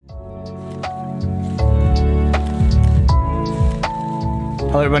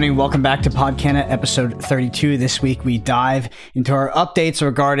Hello, everybody. Welcome back to Podcana, episode 32. This week, we dive into our updates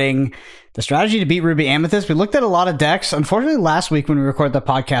regarding the strategy to beat Ruby Amethyst. We looked at a lot of decks. Unfortunately, last week when we recorded the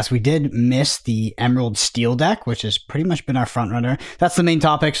podcast, we did miss the Emerald Steel deck, which has pretty much been our front runner. That's the main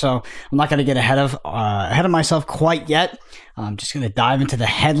topic, so I'm not going to get ahead of myself quite yet. I'm just going to dive into the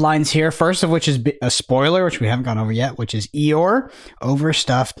headlines here. First of which is a spoiler, which we haven't gone over yet, which is Eeyore,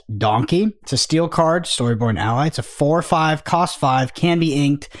 Overstuffed Donkey. It's a steel card, Storyborn Ally. It's a 4/5, cost 5, can be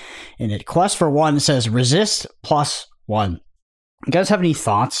inked, and it quests for 1. It says resist +1. You guys have any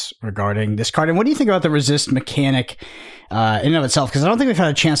thoughts regarding this card? And what do you think about the resist mechanic in and of itself? Because I don't think we've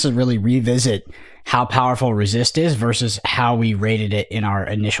had a chance to really revisit how powerful resist is versus how we rated it in our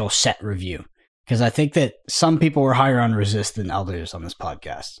initial set review. Because I think that some people were higher on resist than others on this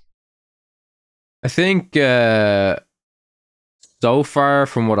podcast. I think so far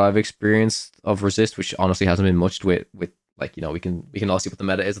from what I've experienced of resist, which honestly hasn't been much with like, you know, we can all see what the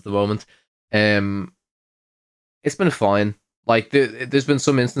meta is at the moment. It's been fine. Like there's been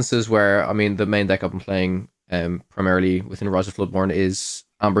some instances where, I mean, the main deck I've been playing primarily within Rise of Bloodborne is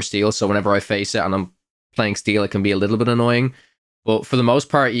Amber Steel. So whenever I face it and I'm playing Steel, it can be a little bit annoying. But for the most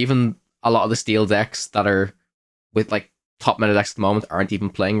part, even a lot of the Steel decks that are with like top meta decks at the moment aren't even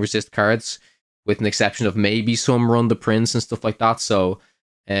playing resist cards, with an exception of maybe some Run the Prince and stuff like that. So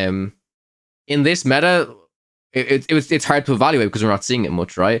in this meta, it's hard to evaluate because we're not seeing it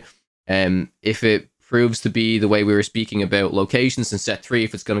much, right? If it proves to be the way we were speaking about locations in set 3,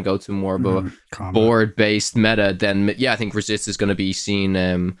 if it's going to go to more of a board-based meta, then yeah, I think resist is going to be seen. I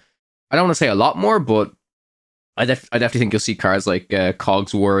don't want to say a lot more, but I definitely think you'll see cards like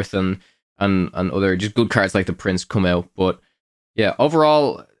Cogsworth and other just good cards like the Prince come out. But yeah,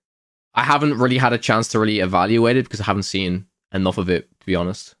 overall, I haven't really had a chance to really evaluate it because I haven't seen enough of it, to be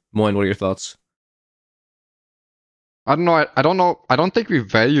honest. Moin, what are your thoughts? I don't know. I don't think we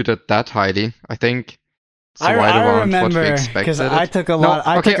valued it that highly. I think it's I right around what we remember expected. because I took a lot.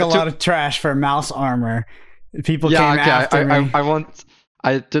 I took a lot of trash for mouse armor. People came after me.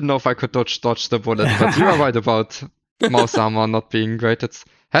 I didn't know if I could dodge the bullet, but you are right about mouse armor not being great. It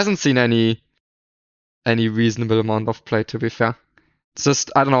hasn't seen any reasonable amount of play, to be fair. It's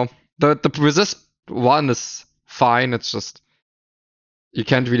just, I don't know. The resist 1 is fine. It's just you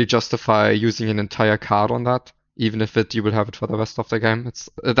can't really justify using an entire card on that. Even if you will have it for the rest of the game.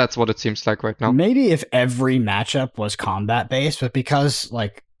 That's what it seems like right now. Maybe if every matchup was combat based, but because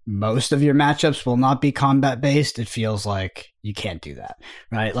like most of your matchups will not be combat based, it feels like you can't do that,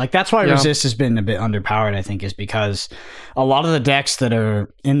 right? Like that's why resist has been a bit underpowered, I think, is because a lot of the decks that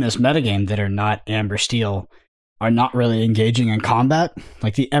are in this metagame that are not Amber Steel are not really engaging in combat.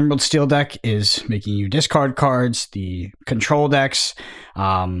 Like the Emerald Steel deck is making you discard cards. The control decks,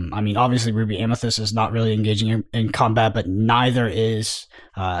 I mean, obviously Ruby Amethyst is not really engaging in combat, but neither is.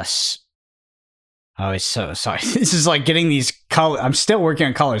 Oh, it's so sorry. This is like getting these colors. I'm still working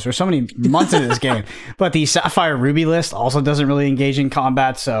on colors. There's so many months into this game, but the Sapphire Ruby list also doesn't really engage in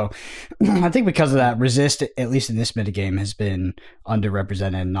combat. So I think because of that, resist, at least in this metagame, has been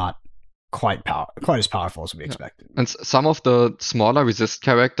underrepresented, not quite as powerful as we expected. And some of the smaller resist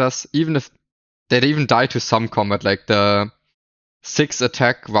characters, even if they'd even die to some combat, like the 6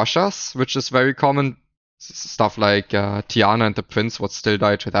 attack Rushers, which is very common. Stuff like Tiana and the Prince would still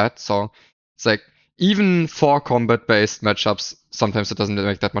die to that. So it's like even for combat based matchups, sometimes it doesn't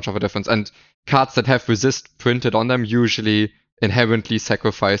make that much of a difference. And cards that have resist printed on them usually inherently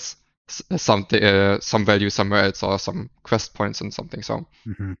sacrifice some value somewhere else or some quest points and something. So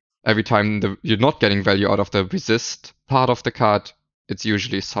every time you're not getting value out of the resist part of the card, it's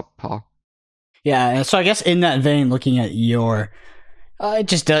usually subpar. Yeah, so I guess in that vein, looking at Eeyore,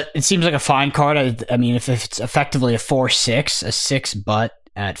 it seems like a fine card. I mean, if it's effectively a 4/6, a 6 butt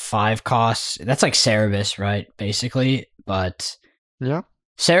at 5 costs, that's like Cerebus, right? Basically, but yeah,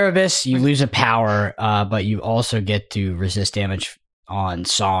 Cerebus, you lose a power, but you also get to resist damage on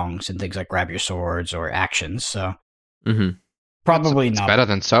songs and things like Grab Your Swords or actions. So. Probably it's not. better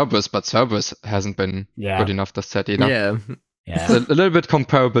than Cerberus, but Cerberus hasn't been good enough to set either. Yeah. It's a little bit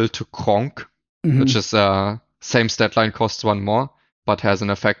comparable to Kronk, which is same stat line, costs 1 more, but has an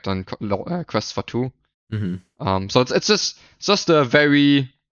effect on quest for 2. So it's just a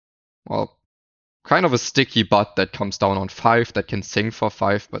very, well, kind of a sticky butt that comes down on 5 that can sing for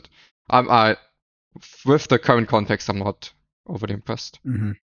 5, but with the current context, I'm not overly impressed.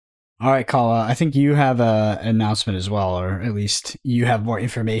 All right, Kala, I think you have an announcement as well, or at least you have more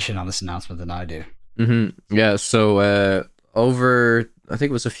information on this announcement than I do. Yeah, so over, I think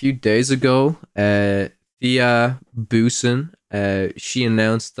it was a few days ago, Thea Boosen, she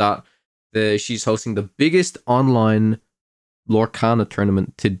announced that she's hosting the biggest online Lorcana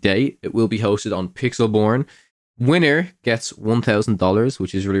tournament today. It will be hosted on Pixelborn. Winner gets $1,000,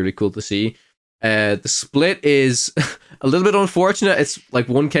 which is really, really cool to see. The split is a little bit unfortunate. It's like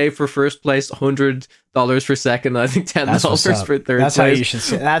 $1K for first place, $100 for second, and I think $10 for third that's place. How you should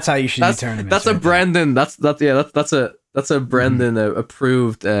say, that's how you should do tournaments. That's a Brendan. That's a Brendan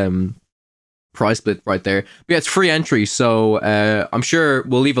approved prize split right there. But yeah, it's free entry, so I'm sure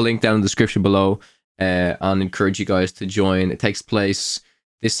we'll leave a link down in the description below and encourage you guys to join. It takes place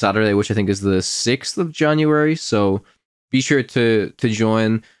this Saturday, which I think is the 6th of January. So be sure to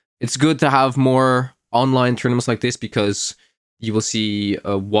join. It's good to have more online tournaments like this because you will see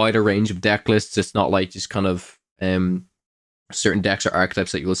a wider range of deck lists. It's not like just kind of certain decks or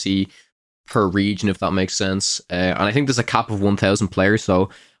archetypes that you will see per region, if that makes sense. And I think there's a cap of 1,000 players, so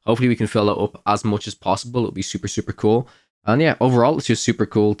hopefully we can fill it up as much as possible. It'll be super, super cool. And yeah, overall, it's just super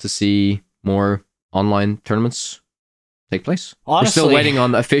cool to see more online tournaments take place. Honestly, we're still waiting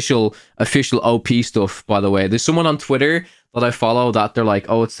on official OP stuff, by the way. There's someone on Twitter that I follow that they're like,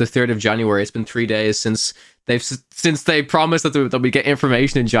 oh, it's the 3rd of January. It's been 3 days since they promised that we get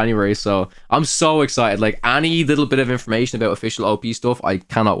information in January. So I'm so excited. Like any little bit of information about official OP stuff, I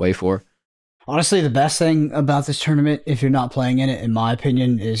cannot wait for. Honestly, the best thing about this tournament, if you're not playing in it, in my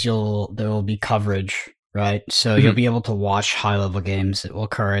opinion, is there will be coverage, right? So you'll be able to watch high-level games that will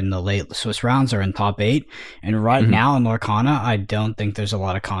occur in the late Swiss rounds or in top 8. And right now in Lorcana, I don't think there's a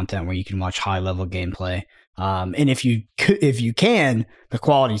lot of content where you can watch high-level gameplay. And if you can, the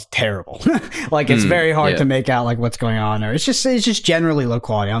quality's terrible. Like it's very hard to make out like what's going on, or it's just generally low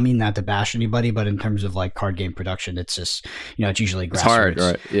quality. I don't mean that to bash anybody, but in terms of like card game production, it's just, it's usually grassroots. It's hard,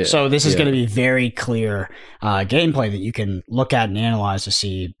 right? Yeah. So this is going to be very clear gameplay that you can look at and analyze to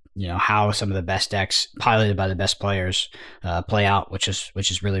see how some of the best decks piloted by the best players play out, which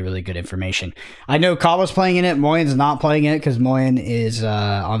is really, really good information. I know Kawa's playing in it. Moyen's not playing in it because Moyen is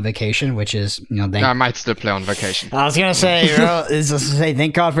on vacation, which is, I might still play on vacation. I was going to say,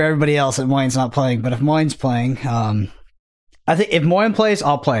 thank God for everybody else that Moyen's not playing. But if Moyen's playing, I think if Moyen plays,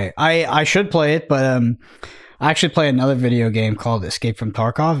 I'll play. I should play it, but I actually play another video game called Escape from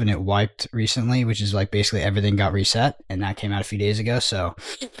Tarkov, and it wiped recently, which is like basically everything got reset, and that came out a few days ago, so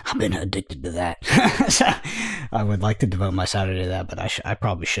I've been addicted to that. So I would like to devote my Saturday to that, but I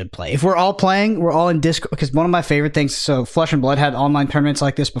probably should play. If we're all playing, we're all in Discord, because one of my favorite things, so Flesh and Blood had online tournaments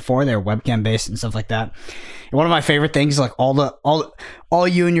like this before, they were webcam-based and stuff like that. And one of my favorite things is like all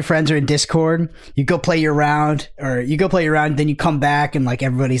you and your friends are in Discord. You go play your round, then you come back and like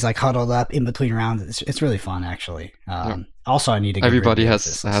everybody's like huddled up in between rounds. It's really fun, actually. Also, I need to. Everybody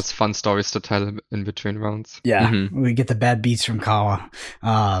has fun stories to tell in between rounds. Yeah, we get the bad beats from Kawa.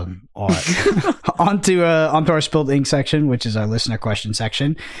 Onto our Spilled Ink section, which is our listener question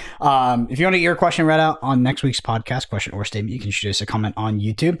section. If you want to get your question read out on next week's podcast, question or statement, you can shoot us a comment on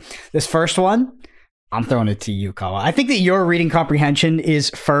YouTube. This first one, I'm throwing it to you, Kawa. I think that your reading comprehension is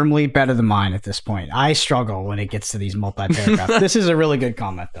firmly better than mine at this point. I struggle when it gets to these multi-paragraphs. This is a really good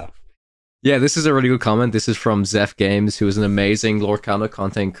comment, though. Yeah, this is a really good comment. This is from Zeph Games, who is an amazing Lorcana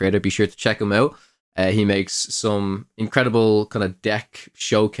content creator. Be sure to check him out. He makes some incredible kind of deck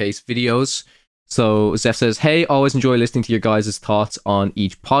showcase videos. So Zeph says, hey, always enjoy listening to your guys' thoughts on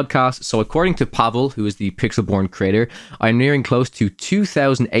each podcast. So according to Pavel, who is the Pixelborn creator, I'm nearing close to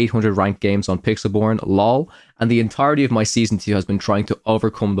 2,800 ranked games on Pixelborn, lol, and the entirety of my Season 2 has been trying to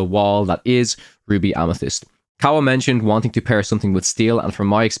overcome the wall that is Ruby Amethyst. Kawa mentioned wanting to pair something with Steel, and from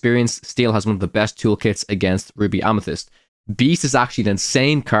my experience, Steel has one of the best toolkits against Ruby Amethyst. Beast is actually an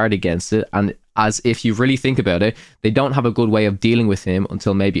insane card against it, and as if you really think about it, they don't have a good way of dealing with him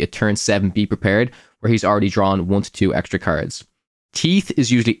until maybe a turn 7 Be Prepared, where he's already drawn 1 to 2 extra cards. Teeth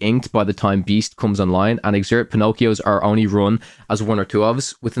is usually inked by the time Beast comes online, and Exert Pinocchios are only run as 1 or 2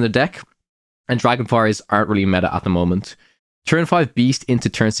 ofs within the deck, and Dragonfires aren't really meta at the moment. Turn 5 Beast into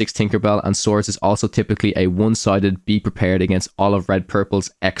turn 6 Tinkerbell and Swords is also typically a one-sided Be Prepared against all of Red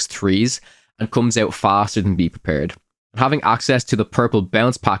Purple's X3s, and comes out faster than Be Prepared. Having access to the purple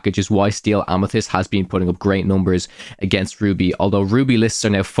bounce package is why Steel Amethyst has been putting up great numbers against Ruby, although Ruby lists are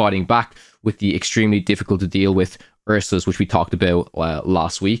now fighting back with the extremely difficult to deal with Ursulas, which we talked about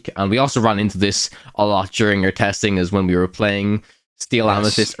last week. And we also ran into this a lot during our testing, as when we were playing Steel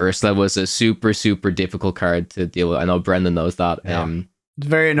Amethyst, Ursula was a super, super difficult card to deal with. I know Brendan knows that. Yeah. It's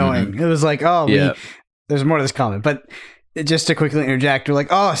very annoying. It was like, there's more to this comment, but just to quickly interject, we're like,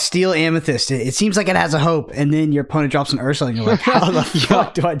 oh, Steel Amethyst. It seems like it has a hope. And then your opponent drops an Ursula and you're like, how the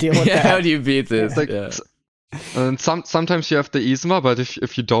fuck do I deal with that? How do you beat this? And sometimes you have the Isma, but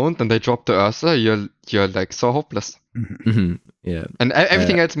if you don't and they drop the Ursa, you're like so hopeless. Mhm. Yeah. And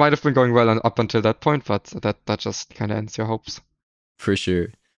everything else might have been going well up until that point, but that just kind of ends your hopes. For sure.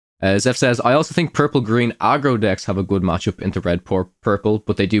 Zeph says, I also think purple-green aggro decks have a good matchup into red-purple,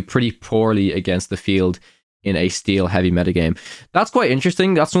 but they do pretty poorly against the field in a steel-heavy metagame. That's quite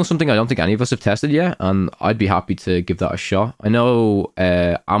interesting. That's not something I don't think any of us have tested yet, and I'd be happy to give that a shot. I know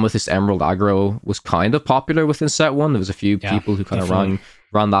Amethyst Emerald aggro was kind of popular within set 1. There was a few people who kind of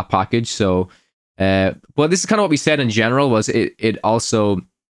ran that package. So, but this is kind of what we said in general, was it also...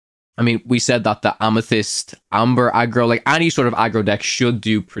 I mean, we said that the Amethyst Amber aggro, like any sort of aggro deck, should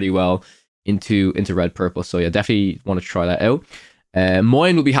do pretty well into red purple. So yeah, definitely want to try that out.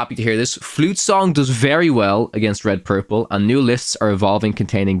 Moyen will be happy to hear this. Flute Song does very well against red purple, and new lists are evolving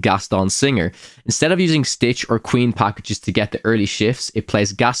containing Gaston Singer. Instead of using Stitch or Queen packages to get the early shifts, it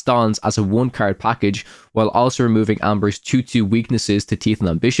plays Gastons as a 1-card package while also removing Amber's 2/2 weaknesses to Teeth and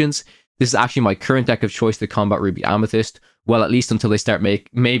Ambitions. This is actually my current deck of choice to combat Ruby Amethyst. Well, at least until they start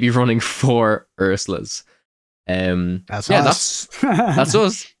maybe running 4 Ursulas. That's us. That's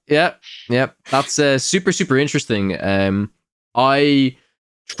us. Yeah. That's super interesting. I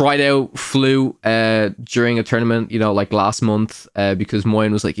tried out Flu during a tournament, like last month, because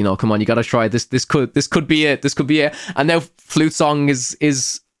Moyen was like, come on, you gotta try this. This could be it. This could be it. And now Flute Song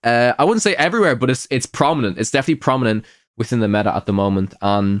is I wouldn't say everywhere, but it's prominent. It's definitely prominent within the meta at the moment.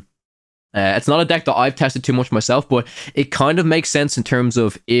 And it's not a deck that I've tested too much myself, but it kind of makes sense in terms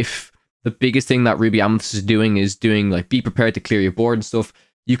of if the biggest thing that Ruby Amethyst is doing like be prepared to clear your board and stuff,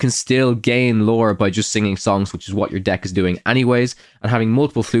 you can still gain lore by just singing songs, which is what your deck is doing anyways. And having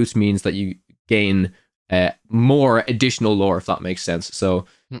multiple flutes means that you gain more additional lore, if that makes sense. So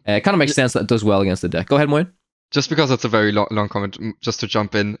it kind of makes sense that it does well against the deck. Go ahead, Moyen. Just because it's a very long comment, just to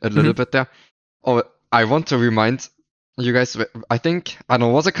jump in a little bit there. I want to remind you guys, I think, I don't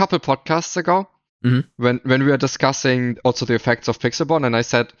know, it was a couple podcasts ago when we were discussing also the effects of Pixelborn, and I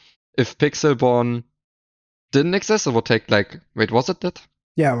said if Pixelborn didn't exist, it would take was it that?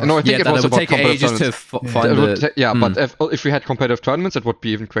 Yeah, no, I think it was would about take ages to find but if we had competitive tournaments, it would be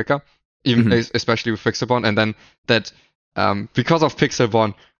even quicker, especially with Pixelborn, and then that because of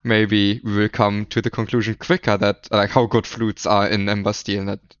Pixelborn, maybe we will come to the conclusion quicker that like how good flutes are in Ember Steel, and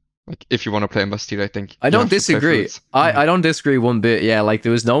that like if you want to play Ember Steel, I think I don't disagree. I don't disagree one bit. Yeah, like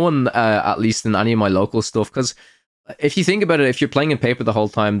there was no one at least in any of my local stuff, because if you think about it, if you're playing in paper the whole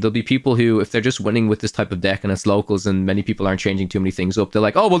time, there'll be people who, if they're just winning with this type of deck and it's locals and many people aren't changing too many things up, they're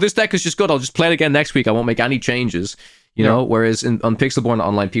like, oh well, this deck is just good, I'll just play it again next week, I won't make any changes, you know. Whereas on Pixelborn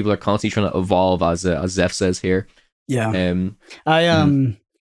Online, people are constantly trying to evolve, as Zeph says here.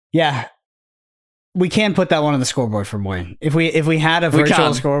 We can put that one on the scoreboard for Moyen. If we had a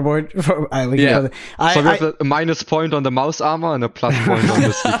virtual scoreboard, So we have a minus point on the mouse armor and a plus point on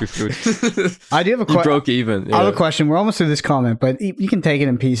the sleepy flute. I do have a question. Broke even. Yeah. I have a question. We're almost through this comment, but you can take it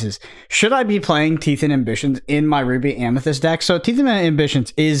in pieces. Should I be playing Teeth and Ambitions in my Ruby Amethyst deck? So Teeth and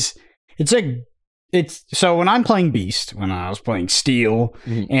Ambitions so when I'm playing Beast, when I was playing Steel,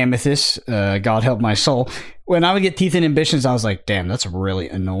 Amethyst, God help my soul, when I would get Teeth and Ambitions, I was like, damn, that's really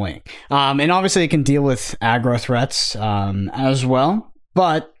annoying. And obviously it can deal with aggro threats as well,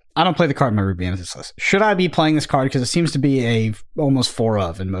 but I don't play the card in my Ruby Amethyst list. Should I be playing this card? Because it seems to be almost 4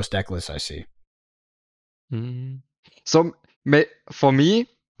 of in most deck lists I see. So for me,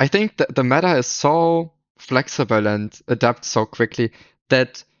 I think that the meta is so flexible and adapts so quickly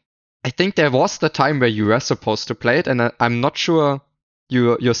that I think there was the time where you were supposed to play it, and I'm not sure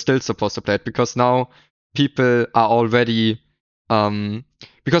you're still supposed to play it, because now people are already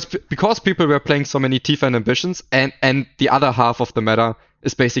because people were playing so many Teeth and Ambitions, and the other half of the meta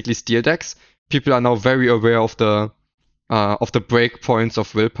is basically steel decks. People are now very aware of the break points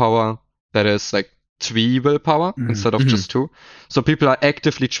of willpower. That is like 3 willpower instead of just 2. So people are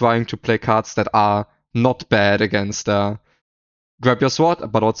actively trying to play cards that are not bad against Grab Your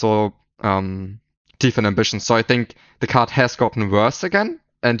Sword, but also Teeth and Ambition. So I think the card has gotten worse again,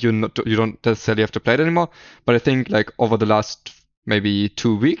 and you don't necessarily have to play it anymore. But I think like over the last maybe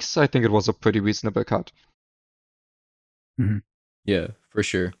 2 weeks, I think it was a pretty reasonable card. Yeah, for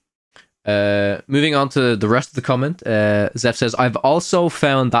sure. Moving on to the rest of the comment, Zeph says, I've also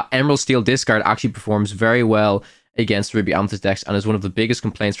found that Emerald Steel discard actually performs very well against Ruby Amethyst decks and is one of the biggest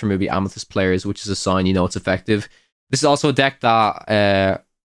complaints from Ruby Amethyst players, which is a sign it's effective. This is also a deck that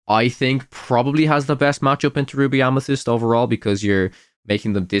I think probably has the best matchup into Ruby Amethyst overall, because you're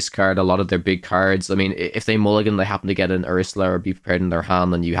making them discard a lot of their big cards. I mean, if they mulligan, they happen to get an Ursula or be prepared in their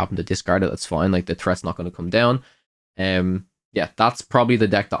hand, and you happen to discard it, that's fine. Like, the threat's not going to come down. Yeah, that's probably the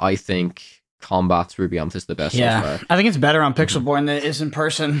deck that I think combats Ruby Amethyst the best so far. I think it's better on Pixelborn than it is in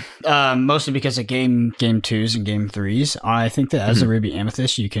person, mostly because of game 2s and game 3s. I think that as a Ruby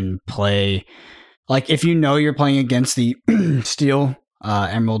Amethyst, you can play, like, if you know you're playing against the Steel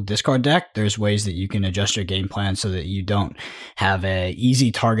Emerald discard deck, there's ways that you can adjust your game plan so that you don't have a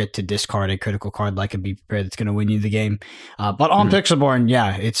easy target to discard a critical card like a Be Prepared that's going to win you the game. But on Pixelborn,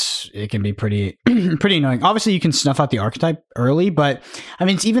 it can be pretty pretty annoying. Obviously, you can snuff out the archetype early, but I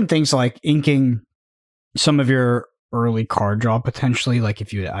mean, it's even things like inking some of your early card draw potentially. Like I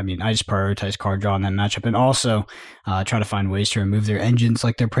just prioritize card draw in that matchup, and also try to find ways to remove their engines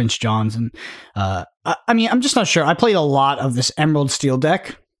like their Prince Johns. And I'm just not sure. I played a lot of this Emerald Steel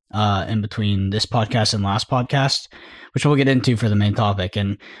deck in between this podcast and last podcast, which we'll get into for the main topic.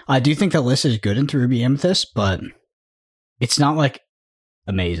 And I do think the list is good into Ruby Amethyst, but it's not like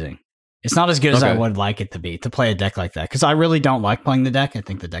amazing. It's not as good as I would like it to be to play a deck like that, because I really don't like playing the deck. I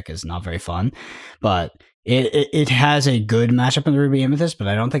think the deck is not very fun, but it has a good matchup in the Ruby Amethyst, but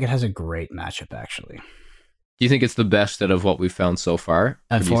I don't think it has a great matchup, actually. Do you think it's the best out of what we've found so far?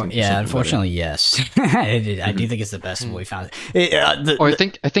 Unfortunately, yes. I do think it's the best of what we found.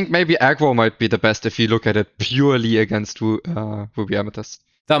 I think maybe aggro might be the best if you look at it purely against Ruby Amethyst.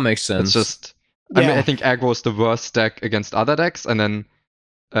 That makes sense. It's just, I think aggro is the worst deck against other decks, and then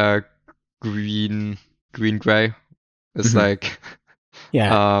green gray is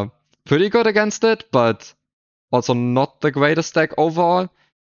pretty good against it, but also not the greatest deck overall.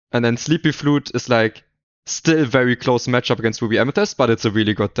 And then Sleepy Flute is like still very close matchup against Ruby Amethyst, but it's a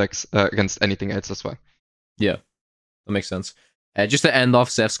really good deck against anything else as well. Yeah, that makes sense. Just to end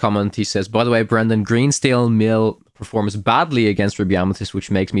off Zeph's comment, he says, by the way, Brendan, Green Steel Mill performs badly against Ruby Amethyst,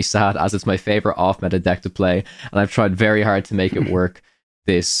 which makes me sad as it's my favorite off-meta deck to play, and I've tried very hard to make it work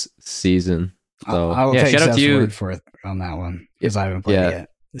this season. So I will take shout out to you word for it on that one, because I haven't played it yet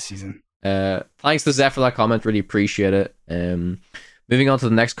this season. Thanks to Zeph for that comment, really appreciate it. Moving on to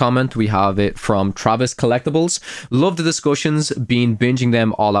the next comment, we have it from Travis Collectibles. Love the discussions, been binging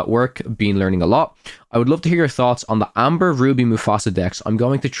them all at work, been learning a lot. I would love to hear your thoughts on the Amber Ruby Mufasa decks. I'm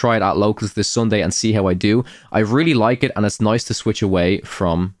going to try it at locals this Sunday and see how I do. I really like it, and it's nice to switch away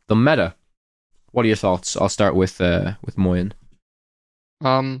from the meta. What are your thoughts? I'll start with Moyen.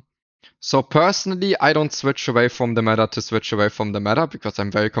 So personally, I don't switch away from the meta to switch away from the meta because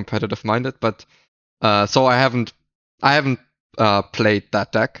I'm very competitive minded. But so I haven't played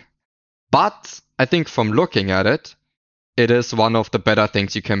that deck. But I think from looking at it, it is one of the better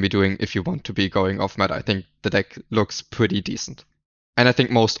things you can be doing if you want to be going off meta. I think the deck looks pretty decent, and I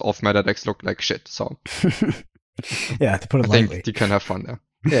think most off meta decks look like shit. So yeah, to put it I lightly, think you can have fun there.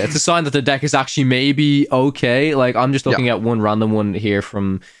 Yeah, it's a sign that the deck is actually maybe okay. Like, I'm just looking at one random one here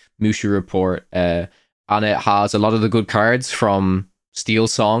from Mushu Report, and it has a lot of the good cards from Steel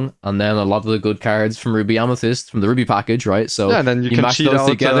Song, and then a lot of the good cards from Ruby Amethyst from the Ruby package, right? So yeah, and then you can mash cheat those out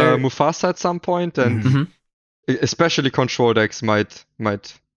together. Mufasa at some point, and especially control decks might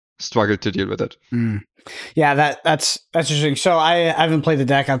struggle to deal with it. Yeah, that's interesting. So I haven't played the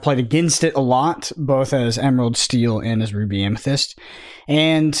deck. I've played against it a lot, both as Emerald Steel and as Ruby Amethyst,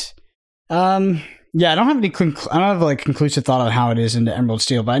 and I don't have any conclusive thought on how it is into Emerald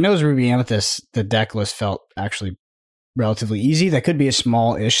Steel, but I know as Ruby Amethyst, the deck list felt actually relatively easy. That could be a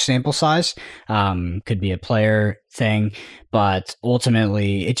small-ish sample size, could be a player thing, but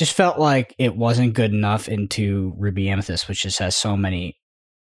ultimately it just felt like it wasn't good enough into Ruby Amethyst, which just has so many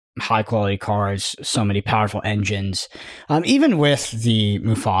high-quality cards, so many powerful engines. Even with the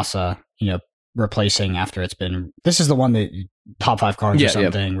Mufasa, replacing after it's been, this is the one that top 5 cards or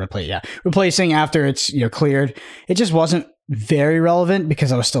something, replacing after it's cleared. It just wasn't very relevant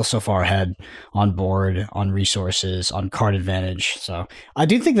because I was still so far ahead on board, on resources, on card advantage. So I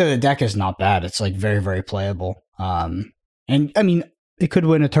do think that the deck is not bad. It's like very, very playable. And I mean, it could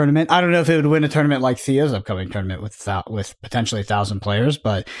win a tournament. I don't know if it would win a tournament like Thea's upcoming tournament with potentially 1,000 players,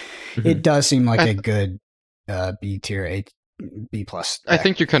 but it does seem like a good B tier, B plus deck. I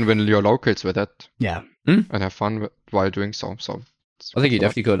think you can win your locals with it. Yeah. And have fun while doing so. So I think you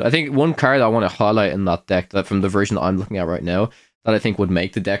definitely could. I think one card I want to highlight in that deck, that from the version that I'm looking at right now, that I think would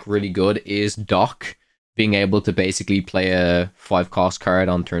make the deck really good is Doc. Being able to basically play a 5-cost card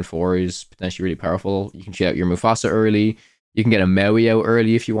on turn 4 is potentially really powerful. You can cheat out your Mufasa early. You can get a Maui out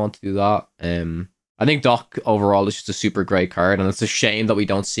early if you want to do that. I think Doc overall is just a super great card, and it's a shame that we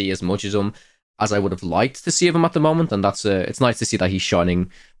don't see as much as him as I would have liked to see of him at the moment. And it's nice to see that he's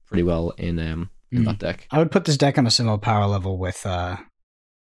shining pretty well in that deck. I would put this deck on a similar power level with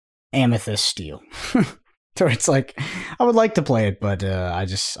Amethyst Steel. So it's like, I would like to play it, but I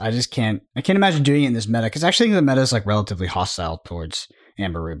just can't. I can't imagine doing it in this meta, because I actually think the meta is like relatively hostile towards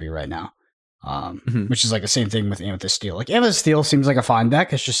Amber Ruby right now. which is like the same thing with Amethyst Steel. Like Amethyst Steel seems like a fine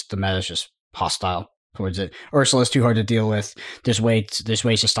deck. It's just the meta is just hostile towards it. Ursula's too hard to deal with. There's ways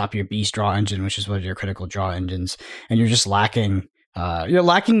to stop your beast draw engine, which is one of your critical draw engines, and you're just lacking. You're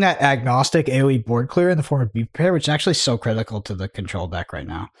lacking that agnostic AoE board clear in the form of Be Prepared, which is actually so critical to the control deck right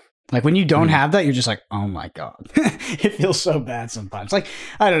now. Like when you don't have that, you're just like, oh my god, it feels so bad sometimes. Like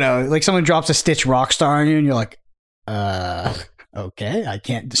I don't know, like someone drops a Stitch Rockstar on you, and you're like, okay, I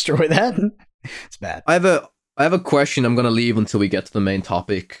can't destroy that. It's bad. I have a question. I'm going to leave until we get to the main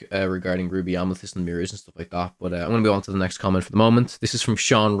topic regarding Ruby Amethyst and mirrors and stuff like that. But I'm going to go on to the next comment for the moment. This is from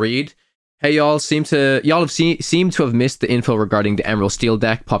Sean Reed. Hey, y'all seem to have missed the info regarding the Emerald Steel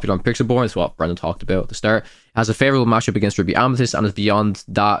deck popular on Pixelborn. It's what Brendan talked about at the start. It has a favorable matchup against Ruby Amethyst and is beyond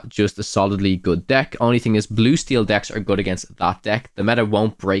that just a solidly good deck. Only thing is blue steel decks are good against that deck. The meta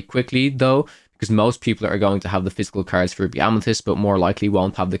won't break quickly though, because most people are going to have the physical cards for Ruby Amethyst, but more likely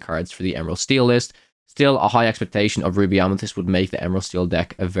won't have the cards for the Emerald Steel list. Still, a high expectation of Ruby Amethyst would make the Emerald Steel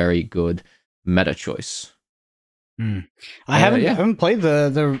deck a very good meta choice. I haven't played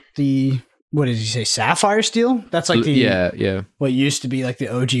the what did you say, Sapphire Steel? That's like the what used to be like the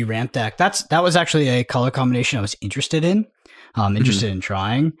OG ramp deck. That was actually a color combination I was interested in. In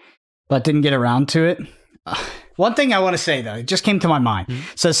trying, but didn't get around to it. One thing I want to say though, it just came to my mind.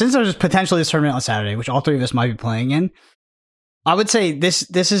 So since there's potentially this tournament on Saturday, which all three of us might be playing in, I would say this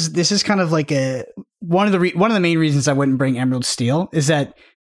is kind of like one of the main reasons I wouldn't bring Emerald Steel is that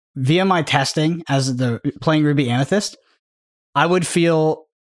via my testing as the playing Ruby Amethyst, I would feel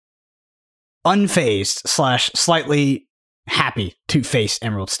unfazed / slightly happy to face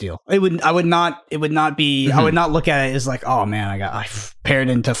Emerald Steel. I would not look at it as like, oh man, I paired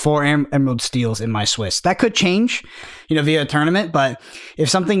into 4 Emerald Steels in my Swiss. That could change, via a tournament, but if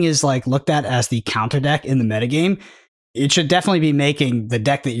something is like looked at as the counter deck in the metagame, it should definitely be making the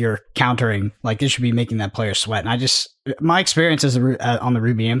deck that you're countering, like it should be making that player sweat. And my experience on the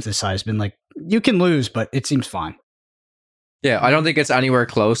Ruby Amethyst side has been like, you can lose, but it seems fine. Yeah, I don't think it's anywhere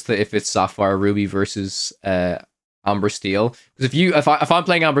close to if it's Sapphire Ruby versus Amber Steel. Because if I'm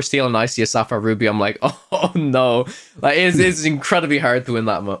playing Amber Steel and I see a Sapphire Ruby, I'm like, oh no, like it's incredibly hard to win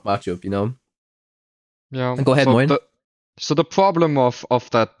that matchup, Yeah. And go ahead, Moin. So the problem of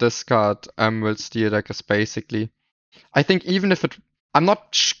that discard Emerald Steel deck is basically, I think even if I'm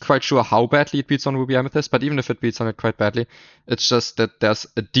not quite sure how badly it beats on Ruby Amethyst, but even if it beats on it quite badly, it's just that there's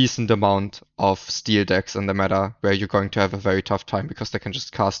a decent amount of steel decks in the meta where you're going to have a very tough time because they can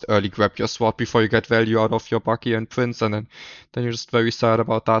just cast early grab your sword before you get value out of your Bucky and Prince, and then you're just very sad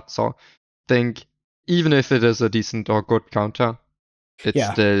about that. So I think even if it is a decent or good counter, it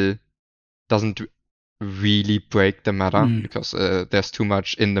still doesn't really break the meta because there's too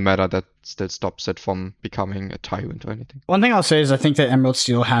much in the meta that still stops it from becoming a tyrant or anything. One thing I'll say is I think that Emerald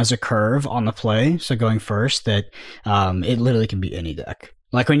Steel has a curve on the play, so going first, that it literally can be any deck.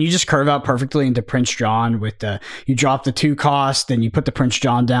 Like when you just curve out perfectly into Prince John with you drop the 2 cost, then you put the Prince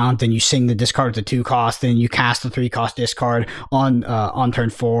John down, then you sing the discard with the 2 cost, then you cast the 3 cost discard on turn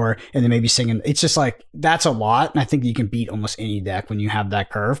 4, and then maybe singing. It's just like, that's a lot. And I think you can beat almost any deck when you have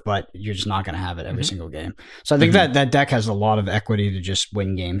that curve, but you're just not going to have it every single game. So I think that deck has a lot of equity to just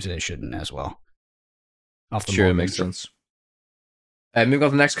win games that it shouldn't as well. Sure, it makes sense. Moving on to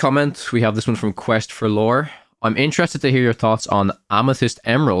the next comment, we have this one from Quest for Lore. I'm interested to hear your thoughts on Amethyst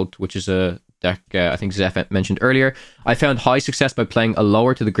Emerald, which is a deck I think Zeph mentioned earlier. I found high success by playing a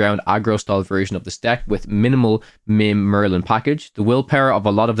lower to the ground aggro style version of this deck with minimal Mim Merlin package. The willpower of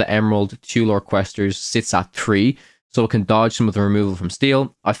a lot of the Emerald 2-lore questers sits at 3, so it can dodge some of the removal from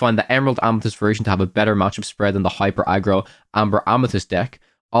steel. I find the Emerald Amethyst version to have a better matchup spread than the hyper aggro Amber Amethyst deck.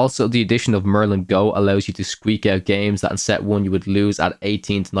 Also, the addition of Merlin Go allows you to squeak out games that in set 1 you would lose at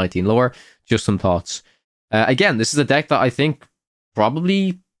 18 to 19 lore. Just some thoughts. Again, this is a deck that I think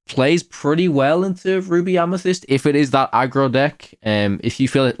probably plays pretty well into Ruby Amethyst if it is that aggro deck. If you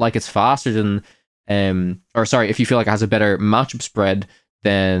feel like it's faster than, if you feel like it has a better matchup spread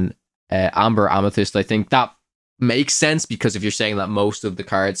than Amber Amethyst, I think that makes sense, because if you're saying that most of the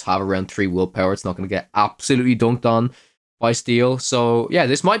cards have around 3 willpower, it's not going to get absolutely dunked on by steel. So yeah,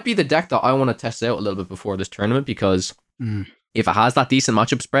 this might be the deck that I want to test out a little bit before this tournament, because if it has that decent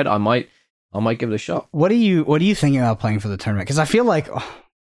matchup spread, I might give it a shot. What are you thinking about playing for the tournament? Because I feel like,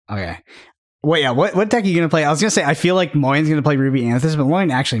 Well, yeah, what deck are you going to play? I was going to say, I feel like Moyen's going to play Ruby Amethyst, but Moyen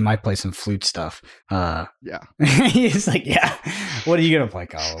actually might play some flute stuff. Yeah. He's like, yeah. What are you going to play,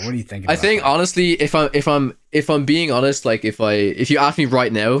 Kyle? What do you think? I think, honestly, if I'm being honest, like, if you ask me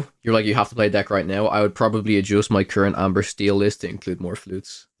right now, you're like, you have to play a deck right now, I would probably adjust my current Amber Steel list to include more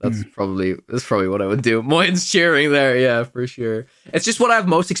flutes. That's probably what I would do. Moyen's cheering there, yeah, for sure. It's just what I have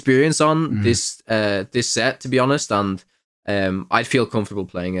most experience on this set, to be honest, and I'd feel comfortable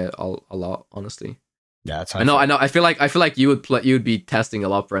playing it a lot, honestly. Yeah, that's how I know. I feel like you would be testing a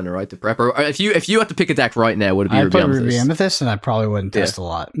lot, Brendan, right? To prep, or if you had to pick a deck right now, would it be I'd Ruby play Amethyst? Ruby Amethyst, and I probably wouldn't test a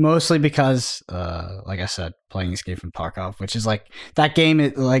lot, mostly because, like I said, playing Escape from Tarkov, which is like that game.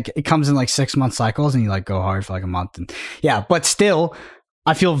 It comes in like 6 month cycles, and you like go hard for like a month, and yeah. But still,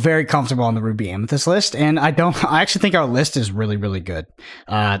 I feel very comfortable on the Ruby Amethyst list, and I actually think our list is really, really good.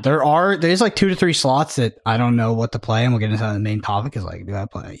 There's like 2 to 3 slots that I don't know what to play, and we'll get into the main topic is like, do I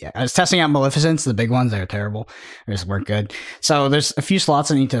play? Yeah, I was testing out Maleficents, the big ones, they're terrible. They just weren't good. So there's a few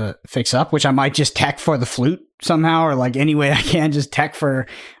slots I need to fix up, which I might just tech for the flute somehow, or like any way I can just tech for,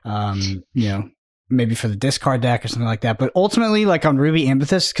 maybe for the discard deck or something like that. But ultimately, like on Ruby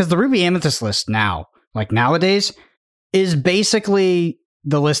Amethyst, because the Ruby Amethyst list now, like nowadays, is basically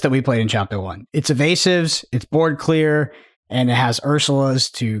the list that we played in Chapter 1. It's evasives, it's board clear, and it has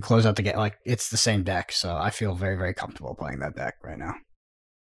Ursula's to close out the game. Like, it's the same deck, so I feel very, very comfortable playing that deck right now.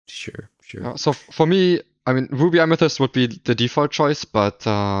 Sure. So for me, I mean, Ruby Amethyst would be the default choice, but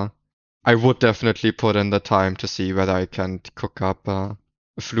I would definitely put in the time to see whether I can cook up a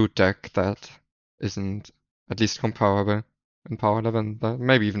flute deck that isn't at least comparable in power level, and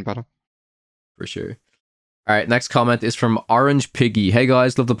maybe even better. For sure. All right, next comment is from Orange Piggy. Hey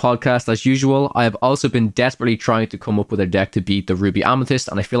guys, love the podcast as usual. I have also been desperately trying to come up with a deck to beat the Ruby Amethyst,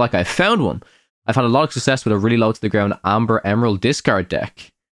 and I feel like I've found one. I've had a lot of success with a really low to the ground Amber Emerald discard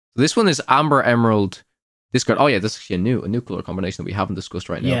deck. So this one is Amber Emerald discard. Oh yeah, this is actually a new color combination that we haven't discussed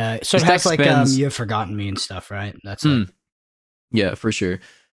right now. Yeah, so it has like You've Forgotten Me and stuff, right? That's it. Yeah, for sure.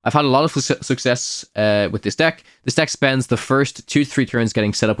 I've had a lot of success with this deck. This deck spends the first 2 to 3 turns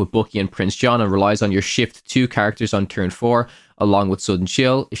getting set up with Bucky and Prince John and relies on your shift 2 characters on turn 4, along with Sudden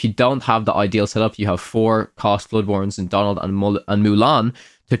Chill. If you don't have the ideal setup, you have 4 cost Bloodborns in Donald and Mulan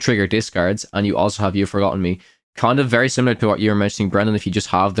to trigger discards, and you also have You've Forgotten Me. Kind of very similar to what you were mentioning, Brendan. If you just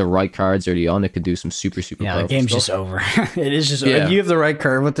have the right cards early on, it could do some super powerful the game's stuff. just over. It is just over. If you have the right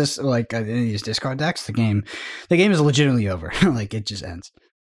curve with this, like any of these discard decks, the game is legitimately over. Like, it just ends.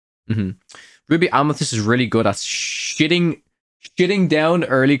 Mm-hmm. Ruby Amethyst is really good at shitting down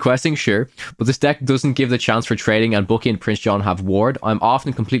early questing, sure, but this deck doesn't give the chance for trading, and Bucky and Prince John have Ward. I'm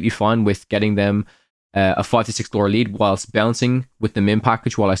often completely fine with getting them a 5 to 6 lore lead whilst bouncing with the min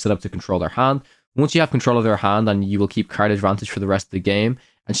package while I set up to control their hand. Once you have control of their hand, and you will keep card advantage for the rest of the game,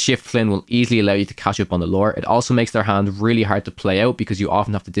 and Shift Flynn will easily allow you to catch up on the lore. It also makes their hand really hard to play out because you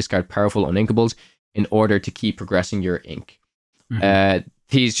often have to discard powerful uninkables in order to keep progressing your ink. Mm-hmm.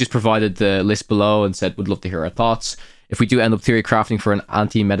 He's just provided the list below and said, would love to hear our thoughts. If we do end up theory crafting for an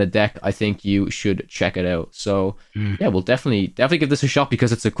anti-meta deck, I think you should check it out. So yeah, we'll definitely give this a shot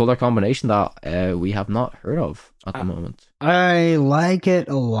because it's a color combination that we have not heard of at the moment. I like it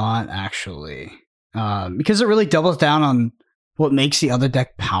a lot, actually, because it really doubles down on what makes the other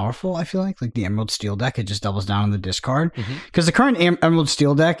deck powerful. I feel like the Emerald Steel deck, it just doubles down on the discard, because the current Emerald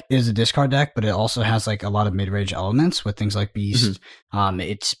Steel deck is a discard deck, but it also has like a lot of mid-range elements with things like Beast.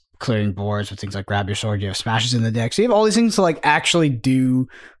 It's clearing boards with things like Grab Your Sword. You have smashes in the deck, so you have all these things to like actually do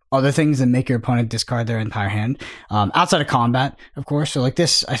other things and make your opponent discard their entire hand, outside of combat, of course. So like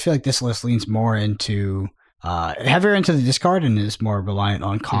this, I feel like this list leans more into heavier into the discard and is more reliant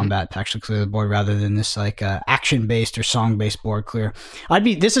on combat to actually clear the board rather than this like action based or song based board clear.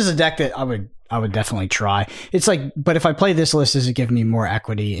 This is a deck that I would definitely try. It's like, but if I play this list, does it give me more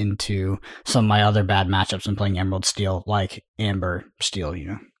equity into some of my other bad matchups when playing Emerald Steel, like Amber Steel,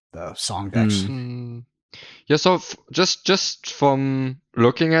 the song decks? Yeah, so just from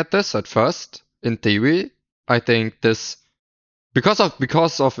looking at this at first, in theory, I think this, because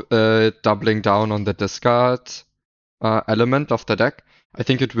of doubling down on the discard element of the deck, I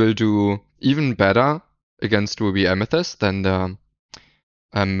think it will do even better against Ruby Amethyst than the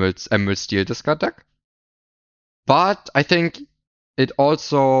Emerald Steel discard deck. But I think it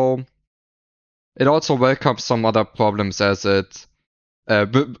also welcomes some other problems, as it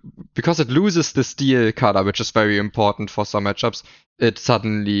because it loses the steel color, which is very important for some matchups. It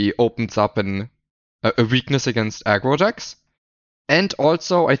suddenly opens up a weakness against aggro decks. And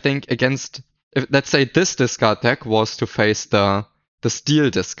also, I think against, if, let's say this discard deck was to face the steel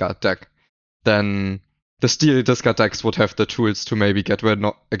discard deck, then the steel discard decks would have the tools to maybe get rid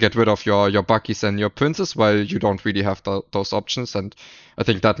of your Buckies and your Princes, while you don't really have those options. And I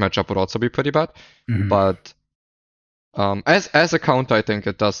think that matchup would also be pretty bad. Mhm. But as a counter, I think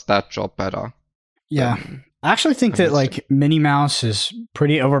it does that job better. Yeah. I actually think that like Minnie Mouse is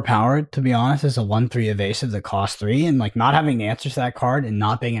pretty overpowered, to be honest, as a 1/3 evasive that costs 3, and like not having the answers to that card and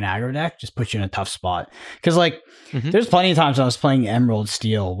not being an aggro deck just puts you in a tough spot. Because like there's plenty of times I was playing Emerald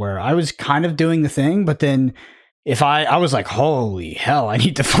Steel where I was kind of doing the thing, but then if I was like, holy hell, I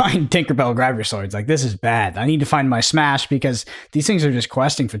need to find Tinkerbell Grab Your Swords. Like, this is bad. I need to find my Smash because these things are just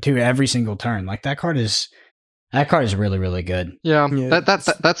questing for 2 every single turn. Like that card is really, really good. Yeah.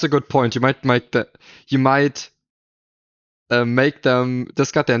 That's a good point. You might make them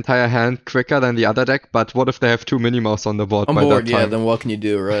discard the entire hand quicker than the other deck, but what if they have 2 Minimouse on the board by that time? Then what can you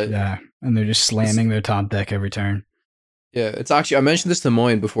do, right? Yeah, and they're just slamming their top deck every turn. Yeah, it's actually, I mentioned this to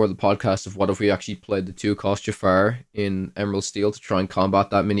Moyne before the podcast of what if we actually played the 2 cost Jafar in Emerald Steel to try and combat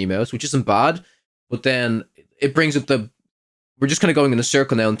that Minnie Mouse, which isn't bad, but then it brings up we're just kind of going in a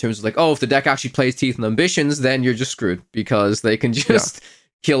circle now in terms of like, oh, if the deck actually plays Teeth and Ambitions, then you're just screwed because they can just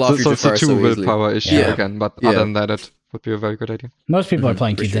kill off your Jafar so so easily. easily. Willpower issue again, but other than that, it would be a very good idea. Most people are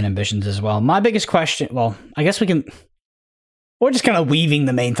playing Teeth and Ambitions as well. My biggest question, well, I guess we're just kind of weaving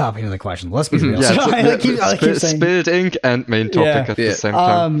the main topic into the question. Let's be real. Yeah, I keep saying spilled ink and main topic at the same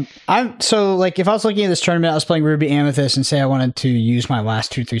time. So like if I was looking at this tournament, I was playing Ruby Amethyst, and say I wanted to use my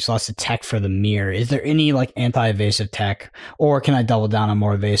last 2-3 slots to tech for the mirror. Is there any like anti-evasive tech, or can I double down on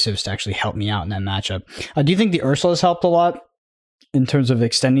more evasives to actually help me out in that matchup? I do think the Ursula's helped a lot in terms of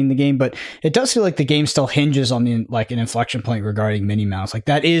extending the game, but it does feel like the game still hinges on an inflection point regarding Minnie Mouse. Like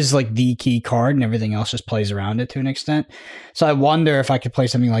that is like the key card, and everything else just plays around it to an extent. So I wonder if I could play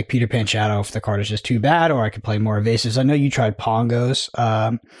something like Peter Pan Shadow if the card is just too bad, or I could play more evasives. I know you tried Pongos,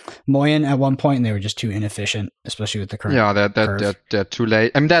 Moyen at one point, and they were just too inefficient, especially with the current. Yeah, they're too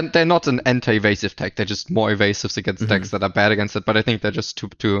late. I mean, they're not an anti-evasive tech. They're just more evasives against decks that are bad against it. But I think they're just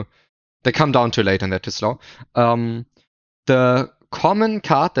too. They come down too late and they're too slow. The common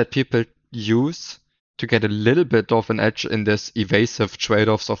card that people use to get a little bit of an edge in this evasive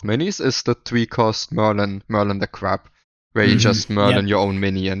trade-offs of minis is the 3-cost Merlin the Crab, where you just Merlin your own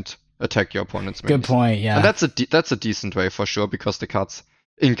mini and attack your opponent's minis. Good point, yeah. And that's a decent way for sure, because the card's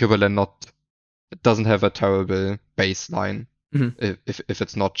inkable and it doesn't have a terrible baseline if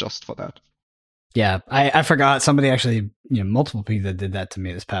it's not just for that. Yeah, I forgot somebody actually, multiple people that did that to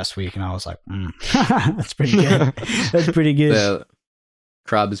me this past week, and I was like, that's pretty good. That's pretty good. Yeah.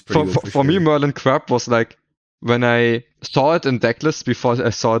 Crab is pretty good. For me, Merlin Crab was like, when I saw it in decklist before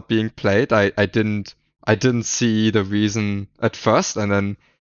I saw it being played, I didn't see the reason at first, and then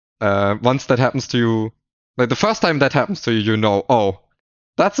once that happens to you, like the first time that happens to you, oh,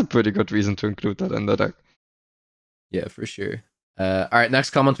 that's a pretty good reason to include that in the deck. Yeah, for sure. All right, next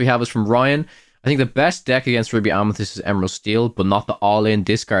comment we have is from Ryan. I think the best deck against Ruby Amethyst is Emerald Steel, but not the all-in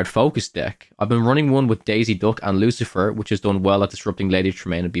discard focus deck. I've been running one with Daisy Duck and Lucifer, which has done well at disrupting Lady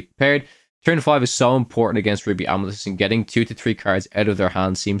Tremaine and Be Prepared. Turn 5 is so important against Ruby Amethyst, and getting 2 to 3 cards out of their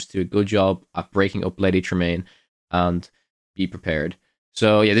hand seems to do a good job at breaking up Lady Tremaine and Be Prepared.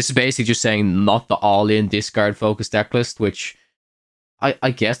 So yeah, this is basically just saying not the all-in discard focus deck list, which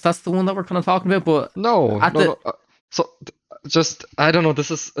I guess that's the one that we're kind of talking about, but no. So just, I don't know,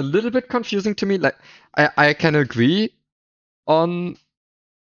 this is a little bit confusing to me. Like, I can agree on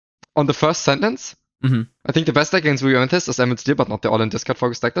the first sentence. I think the best deck against Ruby Amethyst is Emerald Steel, but not the all-in discard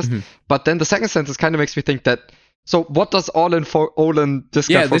focus deck list. But then the second sentence kind of makes me think that, so what does all-in discard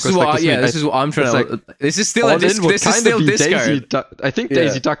focus deck list mean? This is what I'm trying to... This is still this is still discard. I think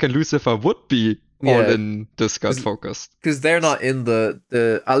Daisy Duck and Lucifer would be all-in discard focused. Because they're not in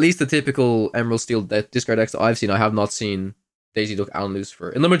the at least the typical Emerald Steel discard decks that I've seen. I have not seen Daisy Duck and Lucifer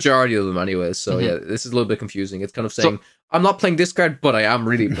in the majority of them anyways. So yeah, this is a little bit confusing. It's kind of saying, I'm not playing discard, but I am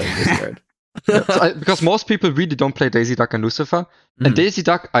really playing discard. Because most people really don't play Daisy Duck and Lucifer. And Daisy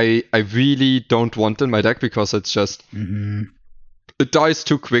Duck, I really don't want in my deck, because it's just... It dies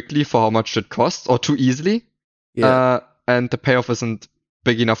too quickly for how much it costs, or too easily. And the payoff isn't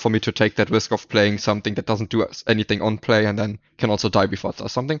big enough for me to take that risk of playing something that doesn't do anything on play and then can also die before it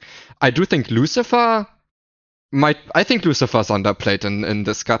does something. I do think Lucifer... I think Lucifer's underplayed in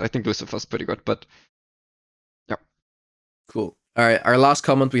this card. I think Lucifer's pretty good, but... Yeah. Cool. All right, our last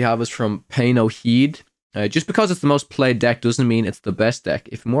comment we have is from Pay No Heed. Just because it's the most played deck doesn't mean it's the best deck.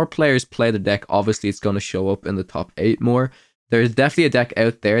 If more players play the deck, obviously it's going to show up in the top 8 more. There is definitely a deck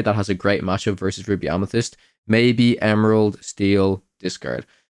out there that has a great matchup versus Ruby Amethyst. Maybe Emerald, Steel, discard.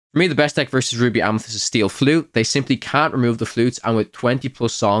 For me, the best deck versus Ruby Amethyst is Steel Flute. They simply can't remove the flutes, and with 20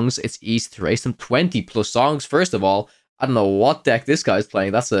 plus songs, it's easy to race them. 20 plus songs, first of all. I don't know what deck this guy's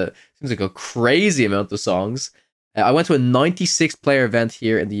playing. Seems like a crazy amount of songs. I went to a 96 player event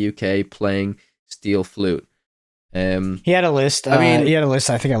here in the UK playing Steel Flute. He had a list. He had a list.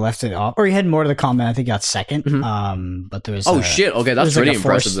 I think I left it off, or he had more to the comment. I think he got second. But there was shit. Okay, that's really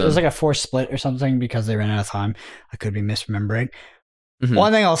impressive. It was like a 4 split or something because they ran out of time. I could be misremembering.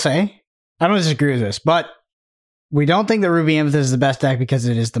 One thing I'll say, I don't disagree with this, but we don't think that Ruby Amethyst is the best deck because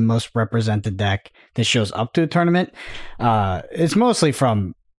it is the most represented deck that shows up to a tournament. It's mostly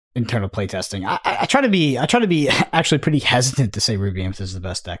from internal playtesting. I try to be actually pretty hesitant to say Ruby Amethyst is the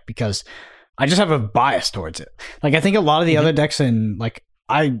best deck because I just have a bias towards it. Like, I think a lot of the other decks playing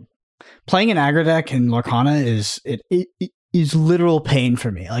an aggro deck in Lorcana is literal pain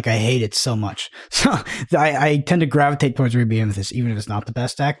for me. Like, I hate it so much. So I tend to gravitate towards Ruby Amethyst, even if it's not the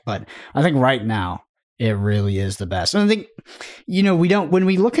best deck. But I think right now it really is the best. And I think, when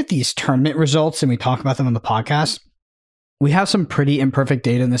we look at these tournament results and we talk about them on the podcast, we have some pretty imperfect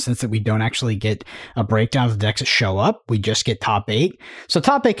data in the sense that we don't actually get a breakdown of the decks that show up. We just get top 8. So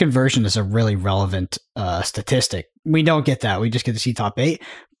top 8 conversion is a really relevant statistic. We don't get that. We just get to see top 8.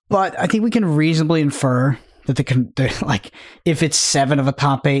 But I think we can reasonably infer that if it's 7 of a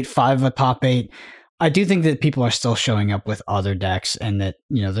top 8, 5 of a top 8, I do think that people are still showing up with other decks and that,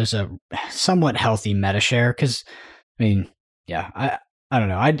 there's a somewhat healthy meta share. Cause I don't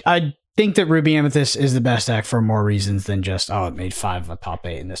know. I think that Ruby Amethyst is the best deck for more reasons than just, it made 5 of a top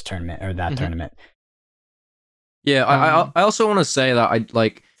 8 in this tournament or that tournament. Yeah. I also want to say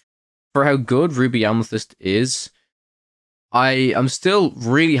that for how good Ruby Amethyst is, I am still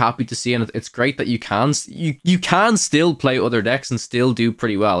really happy to see, and it's great that you can still play other decks and still do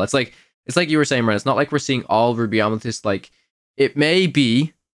pretty well. It's like you were saying, Ren. It's not like we're seeing all Ruby Amethyst. Like, it may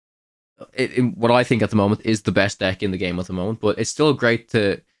be, what I think at the moment is the best deck in the game at the moment, but it's still great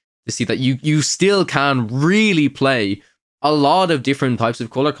to see that you still can really play a lot of different types of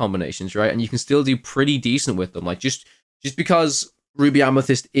color combinations, right? And you can still do pretty decent with them. Like, just because Ruby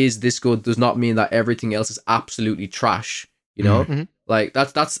Amethyst is this good does not mean that everything else is absolutely trash. Like,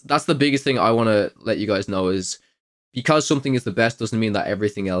 that's the biggest thing I want to let you guys know is because something is the best doesn't mean that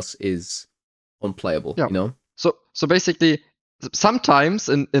everything else is unplayable. Yeah. So basically, sometimes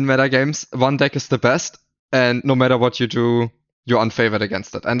in meta games, one deck is the best, and no matter what you do, you're unfavored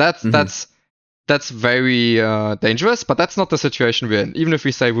against it, and that's very dangerous. But that's not the situation we're in. Even if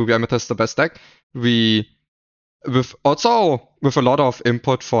we say Ruby Amethyst is the best deck, with a lot of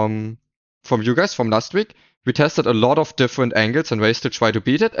input from you guys from last week, we tested a lot of different angles and ways to try to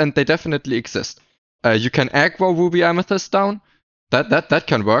beat it, and they definitely exist. You can aggro Ruby Amethyst down. That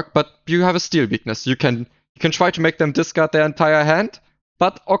can work, but you have a steal weakness. You can try to make them discard their entire hand,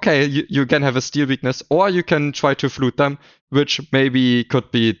 but okay, you can have a steal weakness, or you can try to flute them, which maybe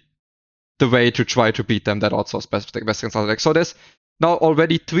could be the way to try to beat them. That also is best against other decks. So there's now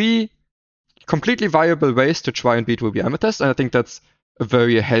already 3 completely viable ways to try and beat Ruby Amethyst, and I think that's a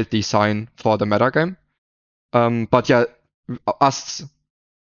very healthy sign for the meta game. But yeah, us,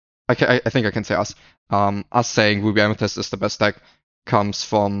 I think I can say us. Us saying Ruby Amethyst is the best deck comes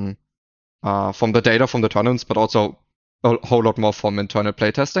from the data from the tournaments, but also a whole lot more from internal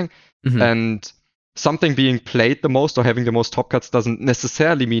playtesting. And something being played the most or having the most top cuts doesn't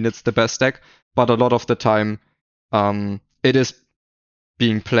necessarily mean it's the best deck, but a lot of the time, it is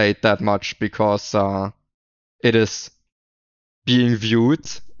being played that much because it is being viewed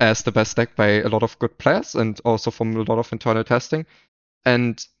as the best deck by a lot of good players and also from a lot of internal testing.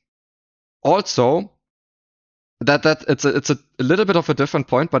 And also that it's a little bit of a different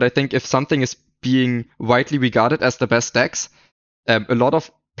point, but I think if something is being widely regarded as the best decks, a lot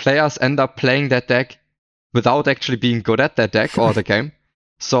of players end up playing that deck without actually being good at that deck or the game.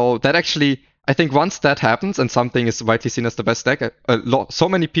 So that actually, I think once that happens and something is widely seen as the best deck, so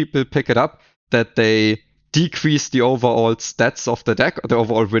many people pick it up that they decrease the overall stats of the deck, or the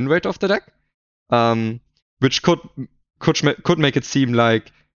overall win rate of the deck, which could make it seem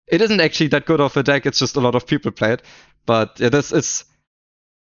like it isn't actually that good of a deck. It's just a lot of people play it. But yeah, there's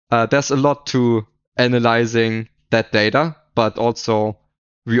a lot to analyzing that data, but also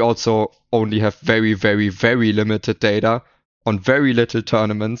we also only have very, very, very limited data on very little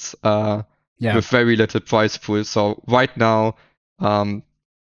tournaments with very little prize pool. So right now, the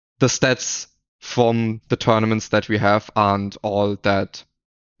stats from the tournaments that we have aren't all that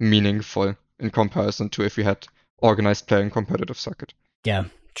meaningful in comparison to if we had organized play in competitive circuit. Yeah,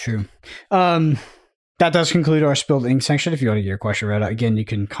 true. That does conclude our spilled ink section. If you want to get your question read out, again, you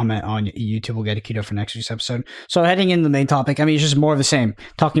can comment on YouTube. We'll get a keto for next week's episode. So heading into the main topic, I mean, it's just more of the same.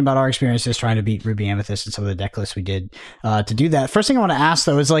 Talking about our experiences trying to beat Ruby Amethyst and some of the deck lists we did to do that. First thing I want to ask,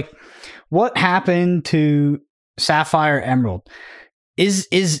 though, is like, what happened to Sapphire Emerald? Is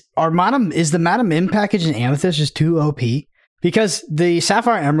the mana min package in Amethyst just too OP? Because the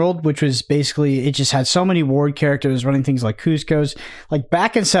Sapphire Emerald, which was basically, it just had so many ward characters running things like Cusco's, like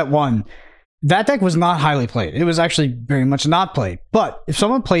back in set 1, that deck was not highly played. It was actually very much not played. But if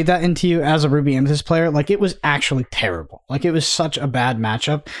someone played that into you as a Ruby Amethyst player, like it was actually terrible. Like it was such a bad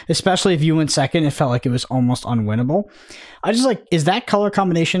matchup, especially if you went second, it felt like it was almost unwinnable. I just like, is that color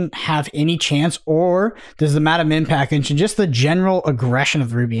combination have any chance, or does the Meta Min package and just the general aggression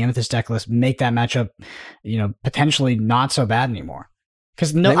of the Ruby Amethyst deck list make that matchup, potentially not so bad anymore?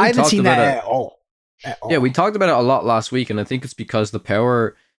 Because I haven't seen that at all. Yeah, we talked about it a lot last week, and I think it's because the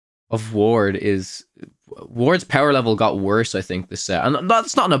power of Ward's power level got worse, I think, this set. And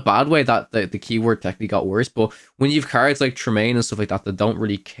that's not in a bad way that the keyword technically got worse, but when you have cards like Tremaine and stuff like that don't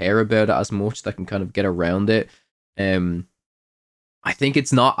really care about it as much, that can kind of get around it, I think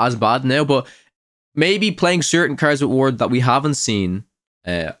it's not as bad now, but maybe playing certain cards with Ward that we haven't seen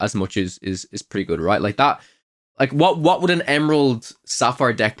as much is pretty good, right? Like that. Like what would an Emerald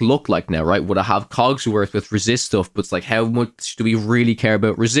Sapphire deck look like now, right? Would it have Cogsworth with resist stuff? But it's like, how much do we really care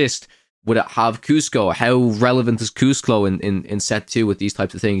about resist? Would it have Cusco? How relevant is Cusco in set 2 with these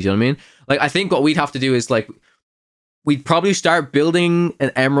types of things? You know what I mean? Like, I think what we'd have to do is like, we'd probably start building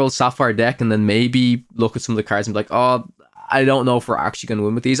an Emerald Sapphire deck and then maybe look at some of the cards and be like, oh, I don't know if we're actually going to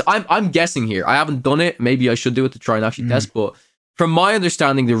win with these. I'm guessing here. I haven't done it. Maybe I should do it to try and actually test, but from my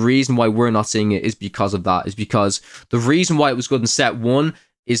understanding, the reason why we're not seeing it is because of that. Is because the reason why it was good in set 1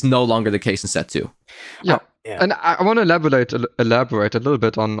 is no longer the case in set 2. Yeah. And I want to elaborate a little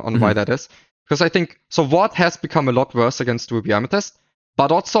bit on why that is. Because I think, so Ward has become a lot worse against Ruby Amethyst,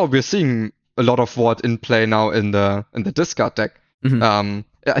 but also we're seeing a lot of Ward in play now in the discard deck. I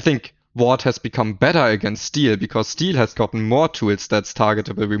think Ward has become better against Steel, because Steel has gotten more tools that's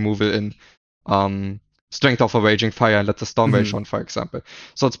targetable removal in Strength of a Raging Fire and Let the Storm Rage on, for example.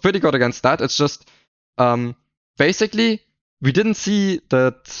 So it's pretty good against that. It's just, basically, we didn't see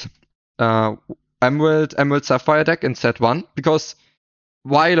that Emerald Sapphire deck in set 1, because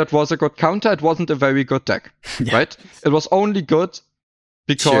while it was a good counter, it wasn't a very good deck, right? It was only good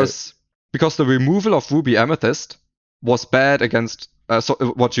because the removal of Ruby Amethyst was bad against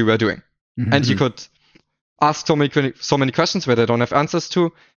what you were doing. And you could ask so many questions where they don't have answers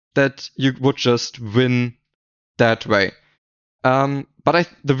to, that you would just win that way. But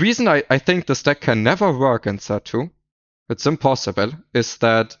the reason I think this deck can never work in set 2, it's impossible, is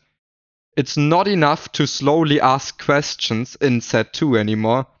that it's not enough to slowly ask questions in set 2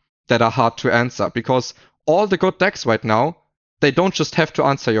 anymore that are hard to answer. Because all the good decks right now, they don't just have to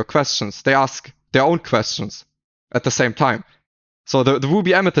answer your questions, they ask their own questions at the same time. So the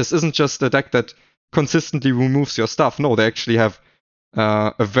Ruby Amethyst isn't just a deck that consistently removes your stuff. No, they actually have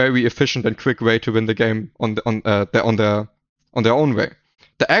a very efficient and quick way to win the game on their own way.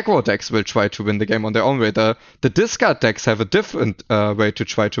 The aggro decks will try to win the game on their own way. The discard decks have a different way to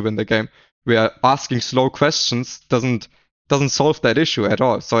try to win the game, where asking slow questions doesn't solve that issue at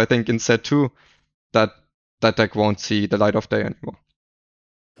all. So I think in set 2, that deck won't see the light of day anymore.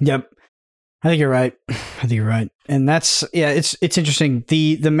 Yep. I think you're right. And that's, it's interesting.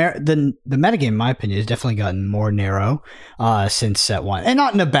 The metagame, in my opinion, has definitely gotten more narrow since set 1, and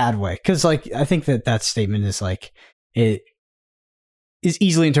not in a bad way. Because like, I think that statement is like, it is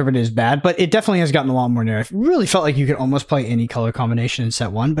easily interpreted as bad, but it definitely has gotten a lot more narrow. It really felt like you could almost play any color combination in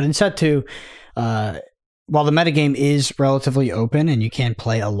set 1, but in set 2, while the metagame is relatively open and you can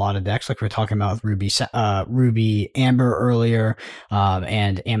play a lot of decks, like we were talking about with Ruby Amber earlier,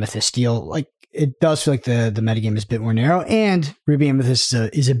 and Amethyst Steel, like it does feel like the metagame is a bit more narrow, and Ruby Amethyst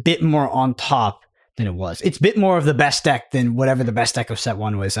is a bit more on top than it was. It's a bit more of the best deck than whatever the best deck of set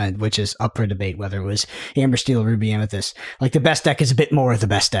 1 was, which is up for debate whether it was Amber Steel, Ruby Amethyst. Like the best deck is a bit more of the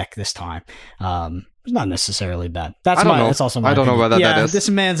best deck this time. It's not necessily bad. That's also my I don't know whether that is. This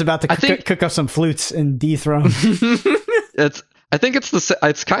man's about to cook up some flutes and dethrone. I think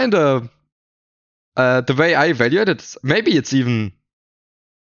it's kind of the way I evaluate it. Maybe it's even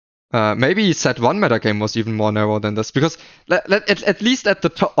maybe set 1 metagame was even more narrow than this, because at least at the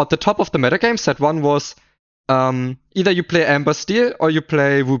top of the metagame, set 1 was either you play Amber Steel or you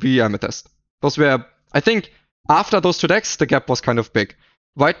play Ruby Amethyst. Those were, I think, after those 2 decks, the gap was kind of big.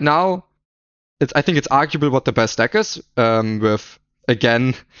 Right now, I think it's arguable what the best deck is, with,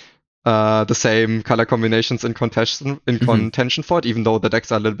 again, the same color combinations in contention for it, even though the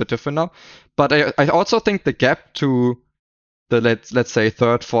decks are a little bit different now. But I also think the gap to the let's say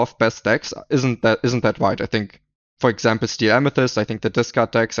third, fourth best decks isn't that wide. I think, for example, Steel Amethyst, I think the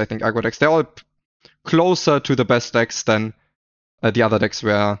discard decks, I think aggro decks, they're all closer to the best decks than the other decks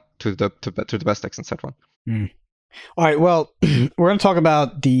were to the best decks in set one. All right, well, we're going to talk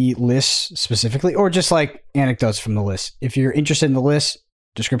about the list specifically, or just like anecdotes from the list. If you're interested in the list,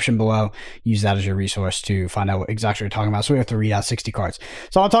 description below, use that as your resource to find out what exactly we're talking about. So we have to read out 60 cards.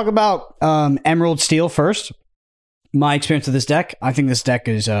 So I'll talk about Emerald Steel first. My experience with this deck, I think this deck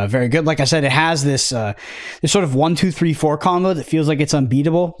is very good. Like I said, it has this sort of 1, 2, 3, 4 combo that feels like it's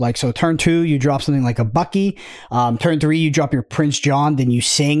unbeatable. Like, so turn 2, you drop something like a Bucky. Turn 3, you drop your Prince John, then you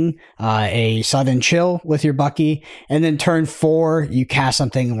sing a Sudden Chill with your Bucky. And then turn 4, you cast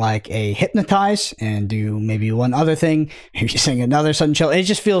something like a Hypnotize and do maybe one other thing. Maybe you sing another Sudden Chill. It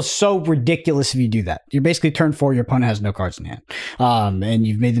just feels so ridiculous if you do that. You're basically turn 4, your opponent has no cards in hand. And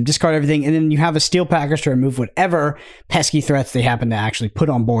you've made them discard everything. And then you have a Steel package to remove whatever pesky threats they happen to actually put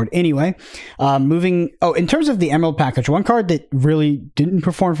on board anyway. In terms of the Emerald package, one card that really didn't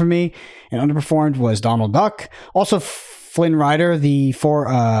perform for me and underperformed was Donald Duck. Also, Flynn Rider, the 4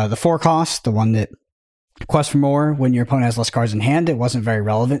 cost, the one that quest for more when your opponent has less cards in hand. It wasn't very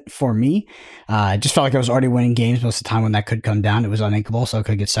relevant for me. I just felt like I was already winning games most of the time when that could come down. It was uninkable, so it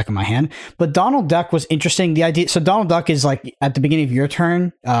could get stuck in my hand. But Donald Duck was interesting. The idea, so Donald Duck is like at the beginning of your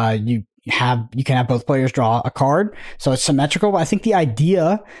turn, you can have both players draw a card, so it's symmetrical. But I think the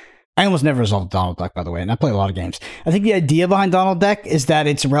idea, I almost never resolved Donald Duck, by the way, and I play a lot of games. I think the idea behind Donald Duck is that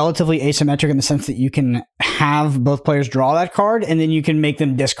it's relatively asymmetric in the sense that you can have both players draw that card, and then you can make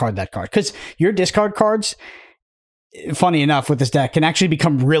them discard that card. Because your discard cards, funny enough, with this deck, can actually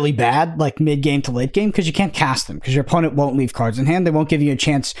become really bad, like mid game to late game, because you can't cast them, because your opponent won't leave cards in hand. They won't give you a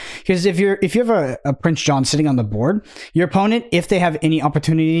chance, because if you have a Prince John sitting on the board, your opponent, if they have any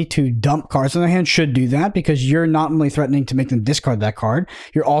opportunity to dump cards in their hand, should do that, because you're not only threatening to make them discard that card,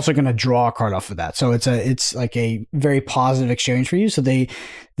 you're also going to draw a card off of that. So it's like a very positive exchange for you. So they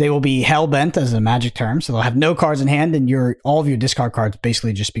will be hell-bent, as a magic term, so they'll have no cards in hand, and all of your discard cards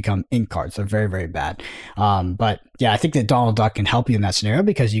basically just become ink cards. They're very, very bad. But yeah, I think that Donald Duck can help you in that scenario,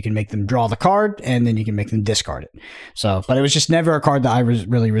 because you can make them draw the card, and then you can make them discard it. So, but it was just never a card that I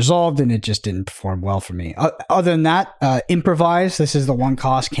really resolved, and it just didn't perform well for me. Other than that, Improvise, this is the 1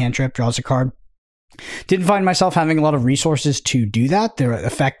 cost cantrip, draws a card. Didn't find myself having a lot of resources to do that. The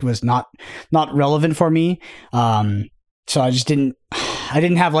effect was not relevant for me. So I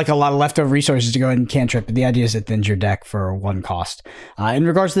didn't have like a lot of leftover resources to go ahead and cantrip. But the idea is it thins your deck for 1 cost. In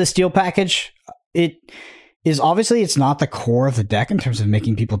regards to the Steel package, it is obviously, it's not the core of the deck in terms of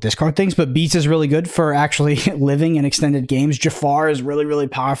making people discard things, but Beats is really good for actually living in extended games. Jafar is really, really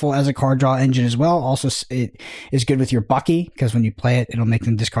powerful as a card draw engine as well. Also, it is good with your Bucky, because when you play it, it'll make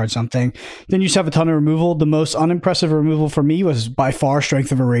them discard something. Then you just have a ton of removal. The most unimpressive removal for me was by far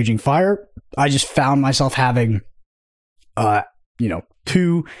Strength of a Raging Fire. I just found myself having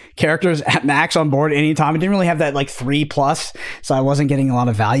 2 characters at max on board anytime. I didn't really have that like 3+, so I wasn't getting a lot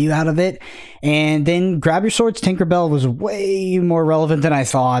of value out of it. And then Grab Your Swords Tinkerbell was way more relevant than I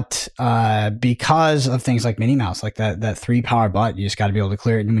thought, because of things like Minnie Mouse, like that 3 power butt. You just got to be able to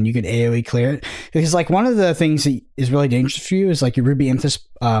clear it, and when you can AoE clear it, because like one of the things that is really dangerous for you is like your Ruby Amethyst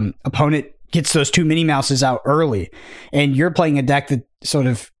opponent gets those 2 Minnie Mouses out early, and you're playing a deck that sort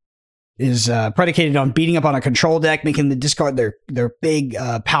of is predicated on beating up on a control deck, making them discard their big,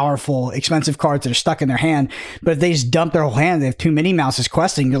 powerful, expensive cards that are stuck in their hand. But if they just dump their whole hand, they have 2 Minnie Mouses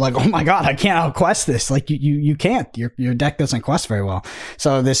questing. You're like, oh my god, I can't out quest this. Like you can't. Your deck doesn't quest very well.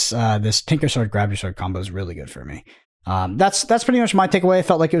 So this Tinker Sword Grab Your Sword combo is really good for me. That's pretty much my takeaway. I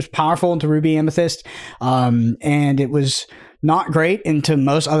felt like it was powerful into Ruby Amethyst, and it was not great into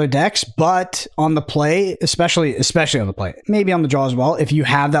most other decks, but on the play, especially on the play, maybe on the draw as well, if you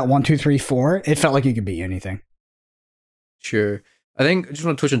have that 1, 2, 3, 4, it felt like you could beat anything. Sure. I think I just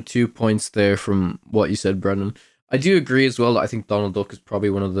want to touch on 2 points there from what you said, Brendan. I do agree as well that I think Donald Duck is probably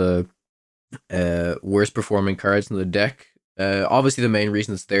one of the worst performing cards in the deck. Obviously, the main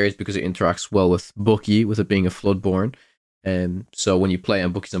reason it's there is because it interacts well with Bucky, with it being a Floodborn. So when you play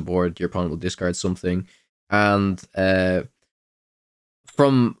and Bucky's on board, your opponent will discard something. And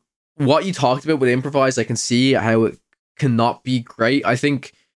from what you talked about with Improvise, I can see how it cannot be great. I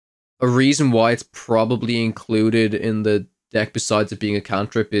think a reason why it's probably included in the deck, besides it being a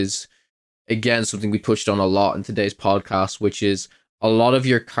cantrip, is, again, something we touched on a lot in today's podcast, which is a lot of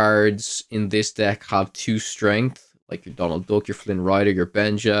your cards in this deck have 2 strength, like your Donald Duck, your Flynn Rider, your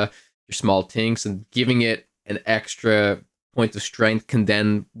Benja, your Small Tinks, and giving it an extra point of strength can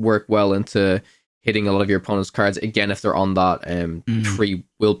then work well into hitting a lot of your opponent's cards again if they're on that 3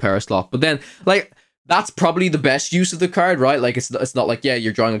 willpower slot. But then like that's probably the best use of the card, right? Like it's not like, yeah,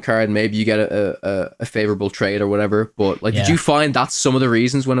 you're drawing a card, maybe you get a favorable trade or whatever. But like, did you find that's some of the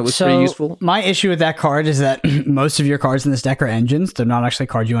reasons when it was pretty useful? My issue with that card is that most of your cards in this deck are engines. They're not actually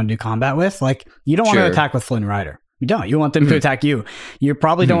cards you want to do combat with. Like you don't want to attack with Flynn Rider. You don't. You want them to attack you. You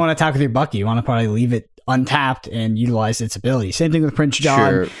probably don't want to attack with your Bucky. You want to probably leave it untapped and utilize its ability. Same thing with Prince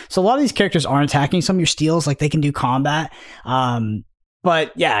John. Sure. So a lot of these characters aren't attacking. Some of your steals, like they can do combat.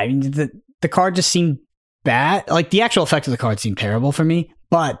 But yeah, I mean the card just seemed bad. Like the actual effect of the card seemed terrible for me.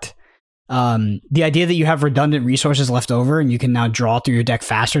 But the idea that you have redundant resources left over and you can now draw through your deck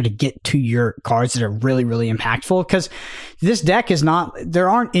faster to get to your cards that are really, really impactful, because this deck is not, there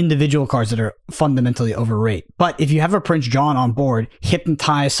aren't individual cards that are fundamentally overrated. But if you have a Prince John on board,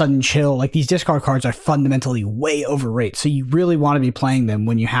 Hypnotize, Sudden Chill, like these discard cards are fundamentally way overrated. So you really want to be playing them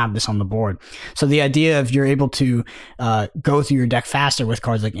when you have this on the board. So the idea of you're able to go through your deck faster with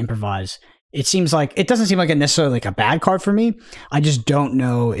cards like Improvise, it doesn't seem like a necessarily like a bad card for me. I just don't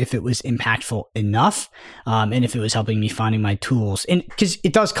know if it was impactful enough, and if it was helping me finding my tools. And because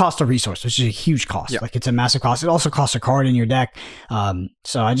it does cost a resource, which is a huge cost. Like it's a massive cost. It also costs a card in your deck.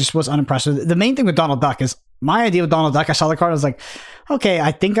 So I just was unimpressed with it. The main thing with Donald Duck is my idea with Donald Duck. I saw the card. I was like, okay,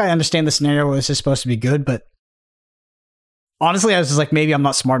 I think I understand the scenario where this is supposed to be good, but honestly, I was just like, maybe I'm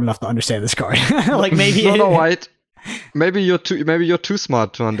not smart enough to understand this card. Like maybe White. Maybe you're too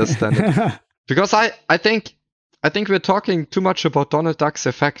smart to understand it. Because I think we're talking too much about Donald Duck's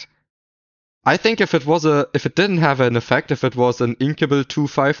effect. I think if it didn't have an effect, if it was an inkable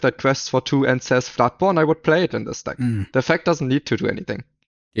 2/5 that quests for 2 and says Flatborn, I would play it in this deck. The effect doesn't need to do anything.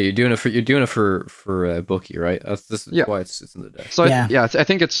 Yeah, you're doing it for Bucky, right? This is why it's in the deck. So I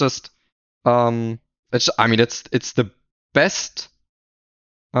think it's just it's the best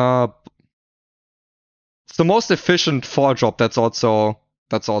it's the most efficient 4-drop that's also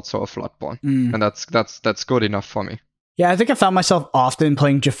a Floodborn. And that's good enough for me. Yeah, I think I found myself often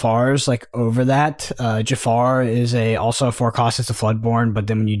playing Jafar's like over that. Jafar is also a 4-cost. It's a Floodborn, but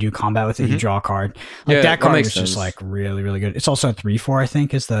then when you do combat with it, you draw a card. Like that card is just like really, really good. It's also a 3/4, I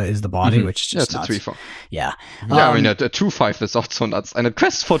think, is the body, which is just nuts. It's a 3/4. Yeah. I mean a 2/5 is also nuts, and it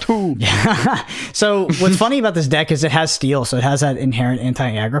quests for 2. Yeah. So what's funny about this deck is it has steal, so it has that inherent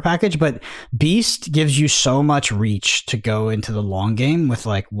anti-aggro package, but Beast gives you so much reach to go into the long game with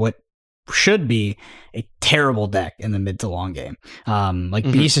like what should be a terrible deck in the mid to long game.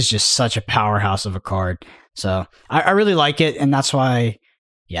 Beast is just such a powerhouse of a card. So I really like it, and that's why,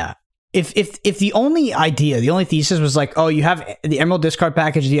 yeah. If the only thesis was like, oh, you have the Emerald discard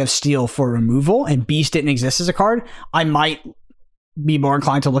package, you have steal for removal, and Beast didn't exist as a card, I might be more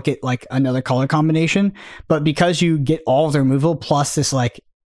inclined to look at like another color combination. But because you get all of the removal plus this like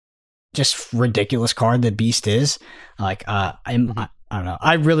just ridiculous card that Beast is, like I don't know.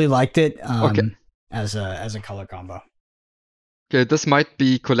 I really liked it as a color combo. Okay, this might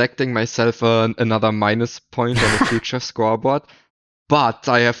be collecting myself another minus point on a future scoreboard, but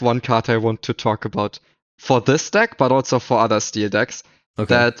I have one card I want to talk about for this deck, but also for other steel decks.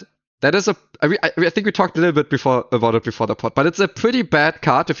 Okay. That is I think we talked a little bit about it before the pod, but it's a pretty bad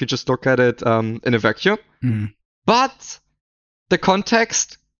card if you just look at it in a vacuum. But the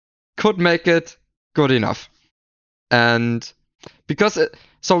context could make it good enough, and because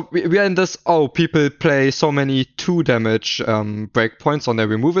we are in this, people play so many 2 damage breakpoints on their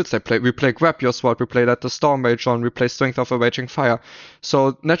removals. We play Grab Your Sword, we play Let the Storm Rage on, we play Strength of a Raging Fire.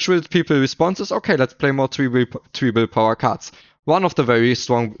 So natural people response is, okay, let's play more 3 willpower cards. One of the very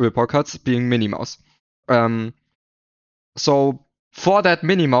strong willpower cards being Minnie Mouse. So for that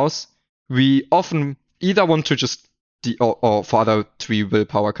Minnie Mouse, we often either want to just, or for other 3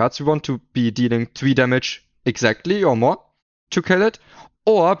 willpower cards, we want to be dealing 3 damage exactly or more to kill it,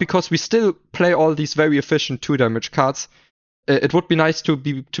 or because we still play all these very efficient 2 damage cards, it would be nice to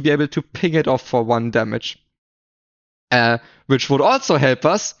be able to ping it off for 1 damage, which would also help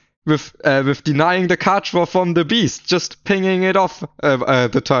us with denying the card draw from the Beast, just pinging it off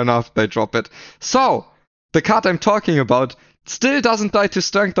the turn after they drop it. So the card I'm talking about still doesn't die to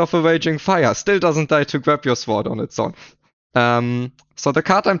Strength of a Raging Fire, still doesn't die to Grab Your Sword on its own. So the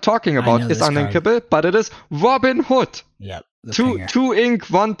card I'm talking about is uninkable, but it is Robin Hood. Yep. 2 ink,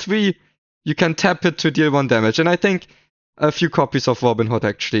 1/3. You can tap it to deal 1 damage, and I think a few copies of Robin Hood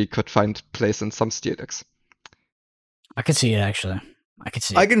actually could find place in some steel decks. I can see it actually. I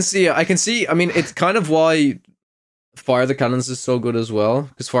can see. I mean, it's kind of why Fire the Cannons is so good as well,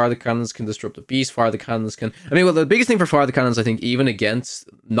 because Fire the Cannons can disrupt the Beast. Fire the Cannons can. I mean, well, the biggest thing for Fire the Cannons, I think, even against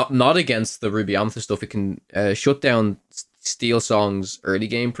not against the Ruby Amethyst stuff, it can shut down Steel Song's early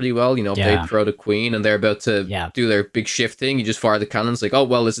game pretty well. You know, Yeah. they throw the queen and they're about to do their big shift thing. You just fire the cannons, like, oh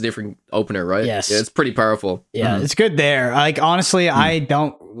well, it's a different opener, right? Yes. Yeah, it's pretty powerful. Yeah, it's good there. Like, honestly, I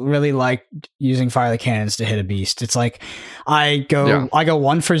don't really like using fire the cannons to hit a beast. It's like I go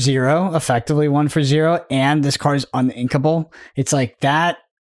 1 for 0, effectively 1 for 0, and this card is uninkable. It's like that.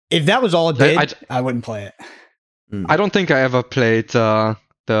 If that was all it did, I wouldn't play it. I don't think I ever played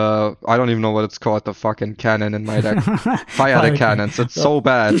I don't even know what it's called, the fucking cannon in my deck. Fire the cannons. It's so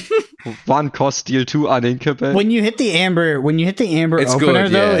bad. 1 cost, deal 2 uninkable. When you hit the amber It's opener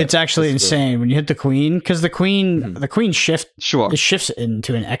good, though, yeah. it's actually insane. When you hit the queen, because the queen shifts it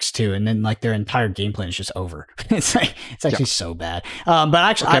into an X2, and then like their entire game plan is just over. It's actually so bad. But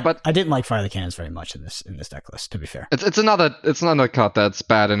actually, I didn't like fire the cannons very much in this deck list. To be fair, it's another card that's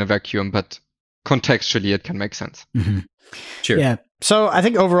bad in a vacuum, but contextually it can make sense. Sure. Yeah. So I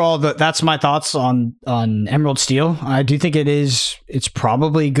think overall that's my thoughts on Emerald Steel. I do think it's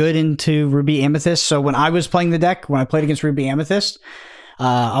probably good into Ruby Amethyst. So when I was playing the deck, when I played against Ruby Amethyst,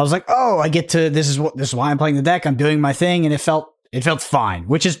 I was like, oh, I get to this is why I'm playing the deck. I'm doing my thing, and it felt fine,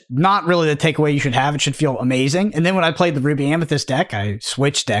 which is not really the takeaway you should have. It should feel amazing. And then when I played the Ruby Amethyst deck, I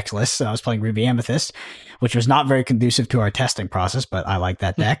switched deck lists. So I was playing Ruby Amethyst, which was not very conducive to our testing process, but I like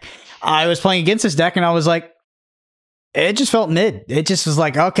that deck. I was playing against this deck, and I was like, it just felt mid. It just was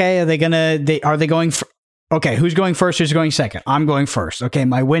like, okay, are they going for, okay, who's going first? Who's going second? I'm going first. Okay,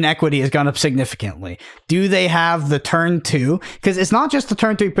 my win equity has gone up significantly. Do they have the turn 2? Because it's not just the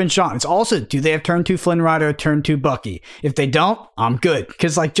turn 3 Prince John. It's also, do they have turn 2 Flynn Rider or turn 2 Bucky? If they don't, I'm good.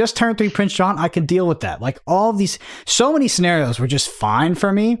 Because like just turn 3 Prince John, I can deal with that. Like all of these, so many scenarios were just fine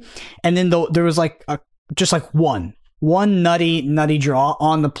for me. And then there was like just like one nutty draw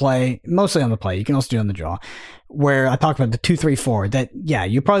on the play, mostly on the play. You can also do it on the draw, where I talked about the 2-3-4 that, yeah,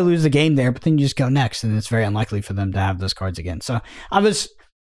 you probably lose the game there, but then you just go next, and it's very unlikely for them to have those cards again. So let's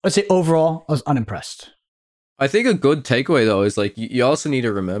say overall, I was unimpressed. I think a good takeaway though is like you also need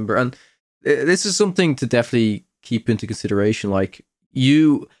to remember, and this is something to definitely keep into consideration. Like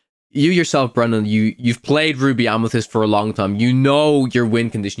you yourself, Brendan, you've played Ruby Amethyst for a long time. You know your win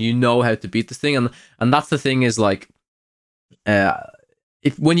condition. You know how to beat this thing, and that's the thing is like,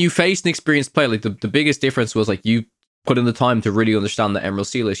 if when you face an experienced player, like the biggest difference was like you put in the time to really understand the Emerald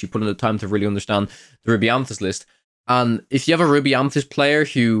Steel list. You put in the time to really understand the Ruby Amethyst list. And if you have a Ruby Amethyst player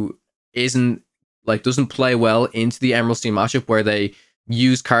who doesn't play well into the Emerald Steel matchup, where they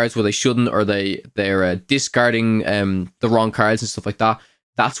use cards where they shouldn't, or they're discarding the wrong cards and stuff like that,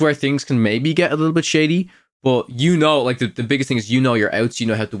 that's where things can maybe get a little bit shady. But like the biggest thing is your outs, you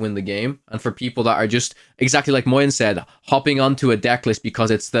know how to win the game. And for people that are just, exactly like Moyen said, hopping onto a deck list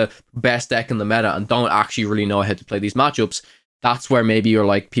because it's the best deck in the meta and don't actually really know how to play these matchups, that's where maybe you're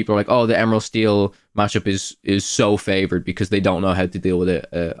like, people are like, oh, the Emerald Steel matchup is so favored because they don't know how to deal with it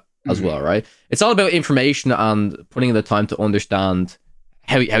as well, right? It's all about information and putting in the time to understand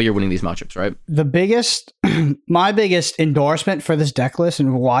how you're winning these matchups, right? My biggest endorsement for this deck list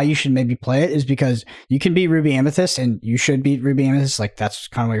and why you should maybe play it is because you can beat Ruby Amethyst, and you should beat Ruby Amethyst. Like that's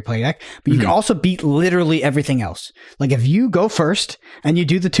kind of where you play deck, but you can also beat literally everything else. Like if you go first and you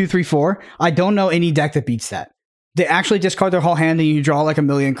do the 2-3-4, I don't know any deck that beats that. They actually discard their whole hand and you draw like a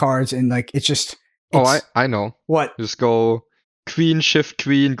million cards, and like I know. What? Just go queen, shift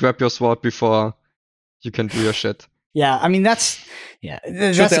queen, grab your sword before you can do your shit. Yeah, I mean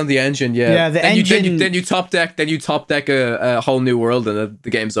shut down the engine. Yeah, the engine. Then you top deck a whole new world, and the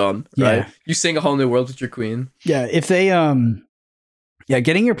game's on. Right? Yeah. You sing a whole new world with your queen. Yeah, if they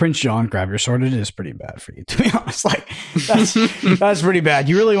getting your Prince John grab your sorted is pretty bad for you, to be honest. Like that's pretty bad.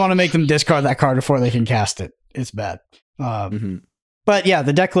 You really want to make them discard that card before they can cast it. It's bad. But yeah,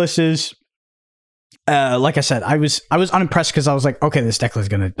 the deck list is. Like I said, I was unimpressed because I was like, okay, this deck is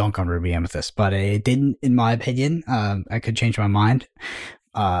going to dunk on Ruby Amethyst, but it didn't, in my opinion. I could change my mind.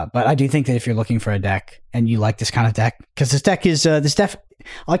 But I do think that if you're looking for a deck and you like this kind of deck, because this deck is I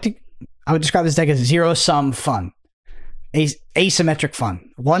would describe this deck as zero-sum fun. Asymmetric fun.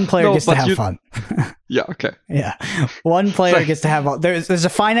 One player gets to have fun. Yeah, okay. Yeah. One player gets to have all. There's a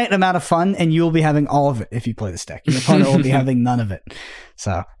finite amount of fun, and you will be having all of it if you play this deck. Your opponent will be having none of it.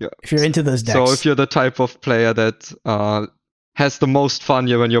 So if you're into those decks. So if you're the type of player that has the most fun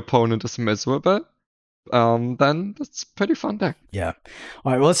here when your opponent is miserable, then that's a pretty fun deck. Yeah.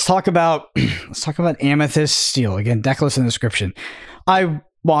 All right, well, let's talk about Amethyst Steel. Again, deck list in the description. I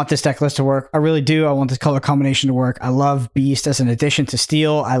want this deck list to work. I really do. I want this color combination to work. I love Beast as an addition to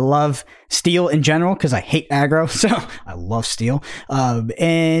Steel. I love Steel in general because I hate aggro, so I love Steel.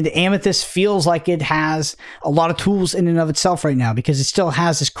 And Amethyst feels like it has a lot of tools in and of itself right now because it still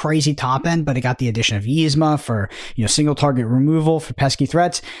has this crazy top end, but it got the addition of Yzma for single target removal for pesky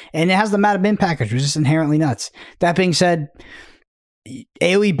threats, and it has the Mata Bin package, which is inherently nuts. That being said,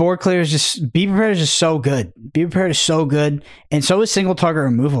 AoE board clear is just, Be Prepared is just so good. Be Prepared is so good, and so is single target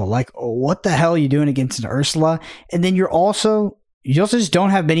removal. Like, what the hell are you doing against an Ursula? And then you also just don't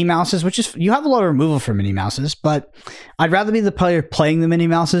have mini mouses, which is, you have a lot of removal for mini mouses, but I'd rather be the player playing the mini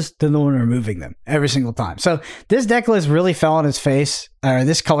mouses than the one removing them every single time. So this deck list really fell on its face, or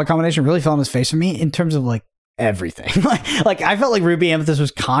this color combination really fell on its face for me in terms of like everything. like I felt like Ruby Amethyst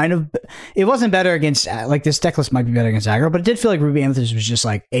was it wasn't better against, like, this deck list might be better against aggro, but it did feel like Ruby Amethyst was just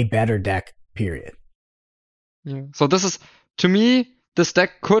like a better deck, period. Yeah. So this is, to me, this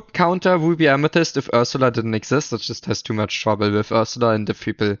deck could counter Ruby Amethyst if Ursula didn't exist. It just has too much trouble with Ursula, and if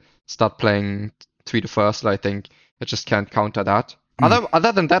people start playing 3-4 Ursula, I think it just can't counter that.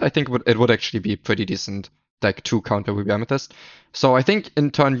 Other than that, I think it would actually be pretty decent deck to counter Ruby Amethyst. So I think in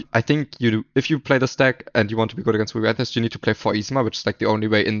turn, if you play this deck and you want to be good against Ruby Amethyst, you need to play 4 Yzma, which is like the only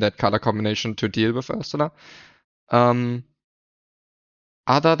way in that color combination to deal with Ursula.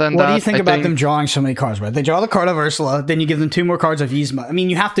 Other than what that, do you think about them drawing so many cards? Right, they draw the card of Ursula, then you give them 2 more cards of Yzma. I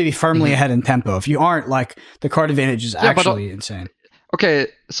mean, you have to be firmly ahead in tempo. If you aren't, like, the card advantage is actually insane. Okay,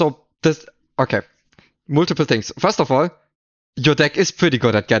 so multiple things. First of all, your deck is pretty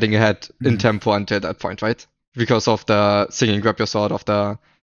good at getting ahead in tempo until that point, right? Because of the Singing Grab Your Sword, of the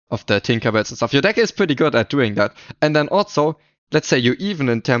Tinkerbells and stuff. Your deck is pretty good at doing that. And then also, let's say you're even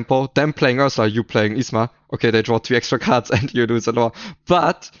in tempo, them playing Ursula, you playing Yzma. Okay, they draw 3 extra cards and you lose a lot.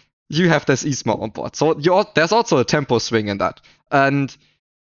 But you have this Yzma on board. So there's also a tempo swing in that. And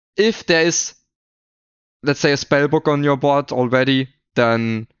if there is, let's say, a spellbook on your board already,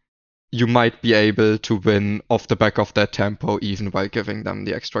 then you might be able to win off the back of that tempo even while giving them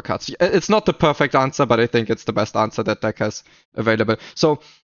the extra cards. It's not the perfect answer, but I think it's the best answer that deck has available. So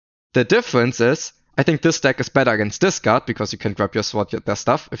the difference is, I think this deck is better against discard because you can grab your sword, their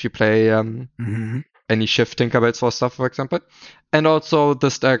stuff, if you play any shift Tinkerbells for stuff, for example. And also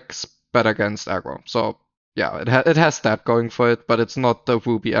this deck's better against aggro. So yeah, it has that going for it, but it's not the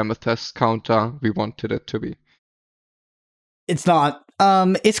Ruby Amethyst counter we wanted it to be. It's not.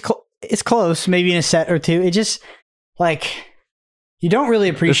 It's close, maybe in a set or two. It just, like, you don't really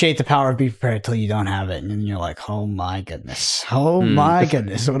appreciate the power of Be Prepared until you don't have it, and then you're like, oh my goodness. My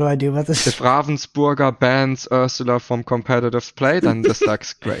goodness, what do I do about this? If Ravensburger bans Ursula from competitive play, then this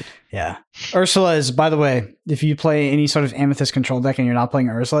deck's great. Yeah. Ursula is, by the way, if you play any sort of Amethyst control deck and you're not playing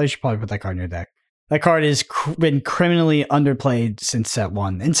Ursula, you should probably put that card in your deck. That card has been criminally underplayed since set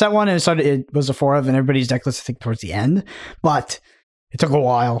 1. In set 1, it was a 4 of, and everybody's deck list, I think, towards the end. But it took a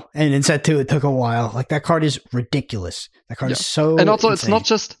while, and in set 2, it took a while. Like, that card is ridiculous. That card is so And also, insane.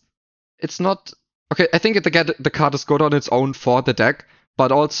 Okay, I think the card is good on its own for the deck,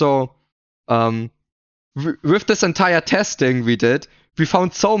 but also, with this entire testing we did, we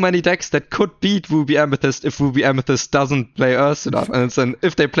found so many decks that could beat Ruby Amethyst if Ruby Amethyst doesn't play Ursula. And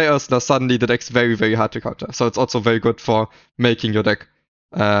if they play Ursula, suddenly the deck's very, very hard to counter. So it's also very good for making your deck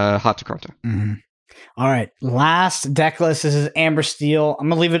hard to counter. Mm-hmm. All right, last deck list. This is Amber Steel. I'm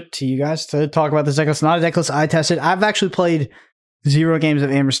going to leave it to you guys to talk about this deck list. Not a deck list I tested. I've actually played 0 games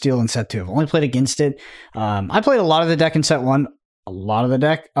of Amber Steel in set 2. I've only played against it. I played a lot of the deck in set 1. A lot of the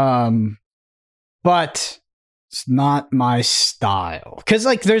deck. But it's not my style. Because,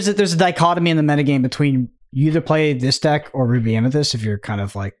 like, there's a dichotomy in the metagame between you either play this deck or Ruby Amethyst if you're kind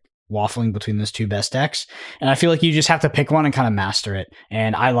of, like, waffling between those 2 best decks, and I feel like you just have to pick one and kind of master it.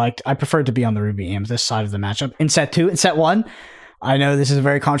 And I preferred to be on the Ruby Amethyst side of the matchup in set 2. In set 1, I know this is a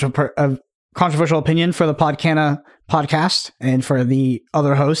very controversial opinion for the Podcana podcast and for the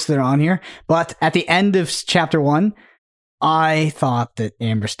other hosts that are on here, but at the end of chapter 1, I thought that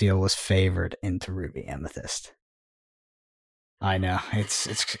Amber Steel was favored into Ruby Amethyst. I know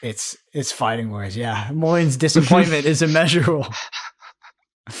it's fighting words. Yeah, Moyne's disappointment is immeasurable.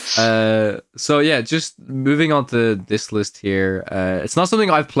 So yeah, just moving on to this list here. It's not something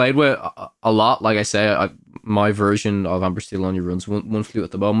I've played with a lot. Like I say, my version of Amber Steel only runs one flute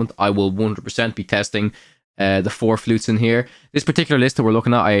at the moment. I will 100% be testing the 4 flutes in here. This particular list that we're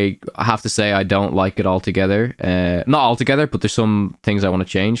looking at, I have to say I don't like it altogether. Not altogether, but there's some things I want to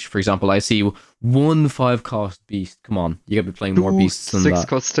change. For example, I see 1 5-cost beast. Come on, you gotta be playing more beasts than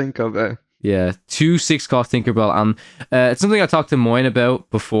 6-cost Tinkerbell. Yeah, 2 6-cost Tinkerbell. And it's something I talked to Moyne about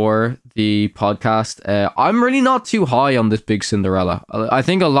before the podcast. I'm really not too high on this big Cinderella. I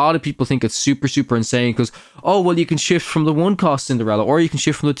think a lot of people think it's super, super insane because, oh, well, you can shift from the 1-cost Cinderella or you can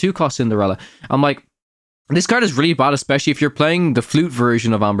shift from the 2-cost Cinderella. I'm like, this card is really bad, especially if you're playing the flute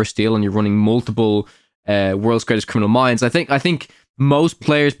version of Amber Steel and you're running multiple World's Greatest Criminal Minds. I think most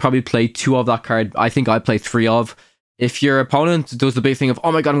players probably play 2 of that card. I think I play 3 of. If your opponent does the big thing of,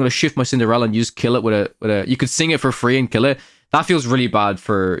 oh my god, I'm going to shift my Cinderella, and you just kill it with a you could sing it for free and kill it, that feels really bad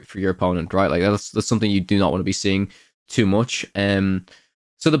for your opponent, right? Like that's something you do not want to be seeing too much.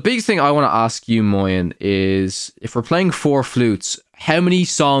 So the big thing I want to ask you, Moyen, is if we're playing 4 flutes, how many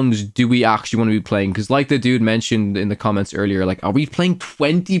songs do we actually want to be playing? Because like the dude mentioned in the comments earlier, like, are we playing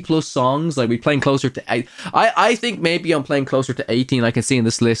 20 plus songs? Like, we playing closer to 8? I think maybe I'm playing closer to 18. I can see in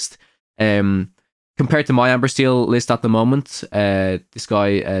this list, compared to my Amber Steel list at the moment, this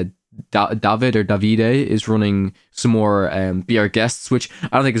guy, Davide, is running some more Be Our Guests, which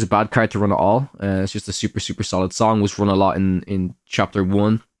I don't think is a bad card to run at all. It's just a super, super solid song, was run a lot in Chapter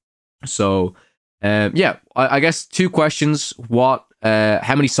 1. So, yeah, I guess 2 questions.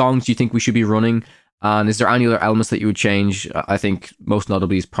 How many songs do you think we should be running? And is there any other elements that you would change? I think most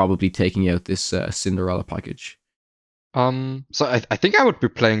notably is probably taking out this Cinderella package. So I think I would be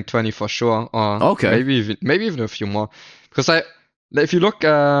playing 20 for sure, or okay, maybe even a few more, because if you look,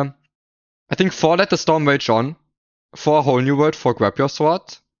 I think 4 Let the Storm Rage On, 4 Whole New World, 4 Grab Your Sword,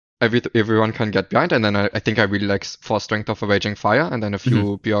 everyone can get behind, and then I think I really like 4 Strength of a Raging Fire, and then a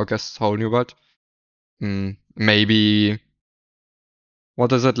few Be Our Guests Whole New World. Maybe,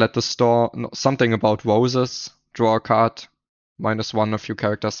 what is it? Let the Storm, no, something about Roses, draw a card. -1 a few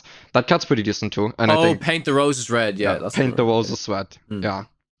characters. That card's pretty decent too. And I think Paint the Roses Red. Yeah, that's Paint the Roses Red. Yeah.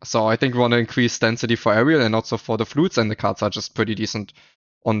 So I think we want to increase density for Ariel and also for the flutes, and the cards are just pretty decent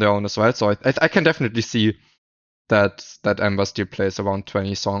on their own as well. So I can definitely see that Amber Steel plays around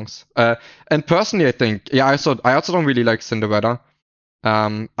 20 songs. And personally, I think, yeah, I also don't really like Cinderella.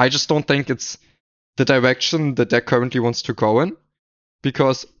 I just don't think it's the direction the deck currently wants to go in,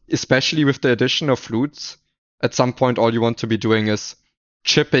 because especially with the addition of flutes, at some point, all you want to be doing is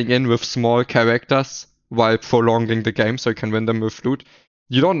chipping in with small characters while prolonging the game so you can win them with flute.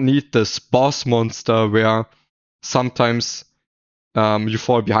 You don't need this boss monster where sometimes you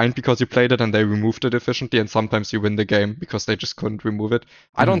fall behind because you played it and they removed it efficiently, and sometimes you win the game because they just couldn't remove it.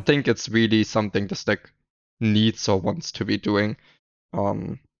 I don't think it's really something this deck needs or wants to be doing.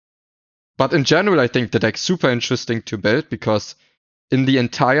 But in general, I think the deck's super interesting to build because in the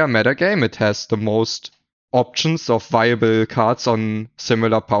entire metagame, it has the most options of viable cards on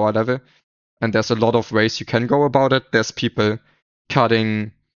similar power level, and there's a lot of ways you can go about it. There's people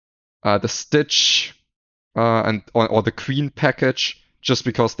cutting the Stitch or the Queen package just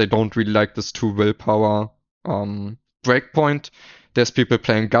because they don't really like this 2 willpower breakpoint. There's people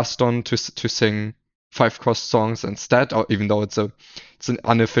playing Gaston to sing 5-cost songs instead, or even though it's an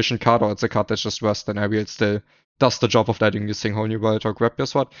inefficient card, or it's a card that's just worse than Ariel, it still does the job of letting you sing Whole New World or Grab Your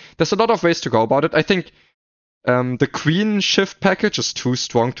Sword. There's a lot of ways to go about it. I think the Queen shift package is too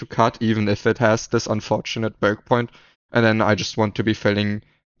strong to cut, even if it has this unfortunate breakpoint. And then I just want to be filling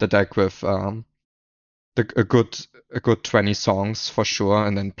the deck with a good 20 songs for sure,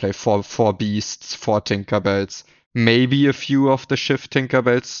 and then play 4 Beasts, 4 Tinkerbells, maybe a few of the shift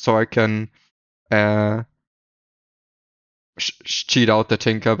Tinkerbells, so I can cheat out the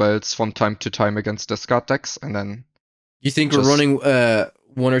Tinkerbells from time to time against discard decks, and then. You think we're running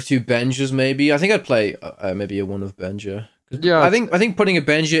 1 or 2 Benjas maybe? I think I'd play maybe a 1 of Benja. Yeah, I think putting a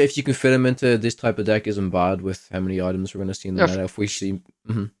Benja, if you can fit him into this type of deck, isn't bad with how many items we're going to see in the meta. If we see,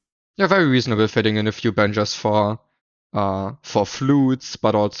 yeah, very reasonable fitting in a few Benjas for flutes,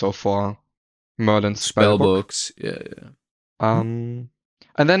 but also for Merlin's spellbooks. Yeah. And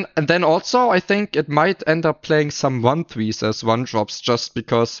then also I think it might end up playing some 1/3s as 1-drops, just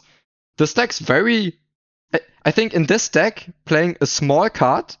because this deck's very. I think in this deck, playing a small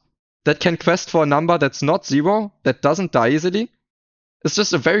card that can quest for a number that's not 0, that doesn't die easily, is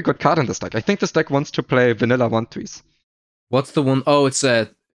just a very good card in this deck. I think this deck wants to play vanilla 1/3s. What's the one? Oh, it's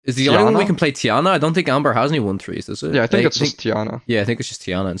is the only one we can play Tiana? I don't think Amber has any 1/3s, is it? Yeah, I think it's just Tiana. Yeah, I think it's just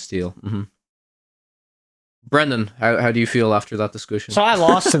Tiana and Steel. Brendan, how do you feel after that discussion? So I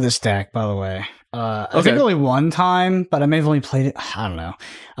lost to this deck, by the way. I think only one time, but I may have only played it. I don't know.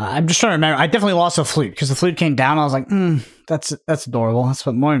 I'm just trying to remember. I definitely lost a flute because the flute came down. I was like, that's adorable. That's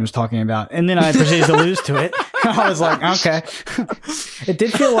what Moyne was talking about. And then I proceeded to lose to it I was like, okay. It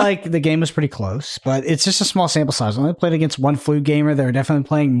did feel like the game was pretty close, but it's just a small sample size. I only played against one flute gamer. They were definitely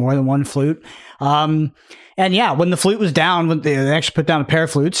playing more than one flute. And yeah, when the flute was down, when they actually put down a pair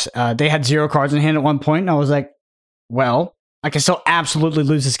of flutes, they had 0 cards in hand at one point, and I was like, well, I can still absolutely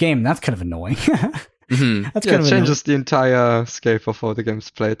lose this game. And that's kind of annoying. That's it changes the entire scape of how the game's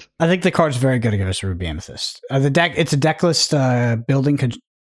played. I think the card's very good against Ruby Amethyst. It's a deck list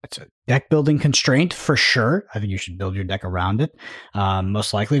it's a deck building constraint for sure. I think you should build your deck around it,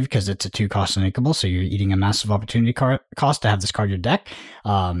 most likely because it's a 2-cost uninkable, so you're eating a massive opportunity cost to have this card in your deck.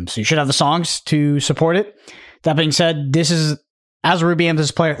 So you should have the songs to support it. That being said, this is, as a Ruby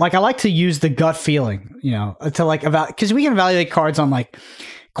Amethyst player, like I like to use the gut feeling, to like because we can evaluate cards on like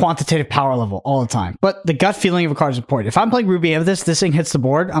quantitative power level all the time, but the gut feeling of a card is important. If I'm playing Ruby Amethyst, this thing hits the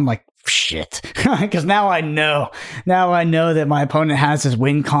board, I'm like, shit, because now I know that my opponent has this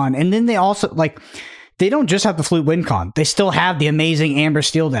win con. And then they also they don't just have the flute win con, they still have the amazing Amber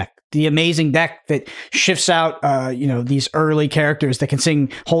Steel deck, the amazing deck that shifts out these early characters that can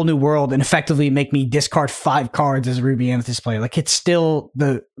sing Whole New World and effectively make me discard 5 cards as a Ruby Amethyst player. Like, it's still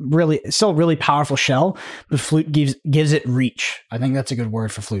a really powerful shell, but flute gives it reach. I think that's a good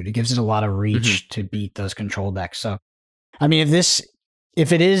word for flute. It gives it a lot of reach to beat those control decks. So I mean,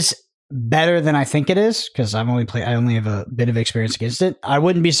 if it is better than I think it is, because I only have a bit of experience against it, I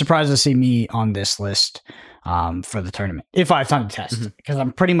wouldn't be surprised to see me on this list for the tournament if I have time to test, because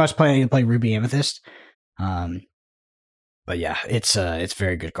I'm pretty much planning to play Ruby Amethyst. But yeah, it's a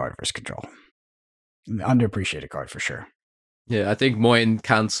very good card versus control. Underappreciated card for sure. Yeah, I think Moyne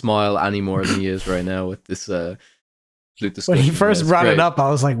can't smile any more than he is right now with this flute discussion. When he first brought it up, I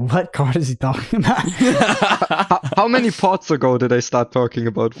was like, what card is he talking about? How many pods ago did they start talking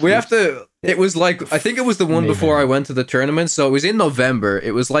about flute? We have to... It was like... I think it was the one before I went to the tournament, so it was in November.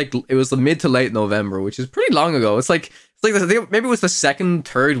 It was the mid to late November, which is pretty long ago. It's like I think maybe it was the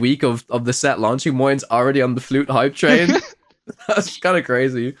third week of the set launching. Moyne's already on the flute hype train. That's kind of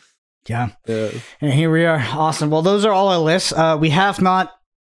crazy. Yeah. And here we are. Awesome. Well, those are all our lists. We have not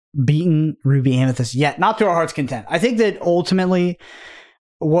beaten Ruby Amethyst yet, not to our heart's content. I think that ultimately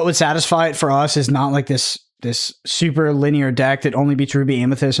what would satisfy it for us is not like this super linear deck that only beats Ruby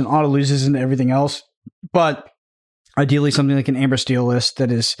Amethyst and auto loses into everything else, but ideally something like an Amber Steel list that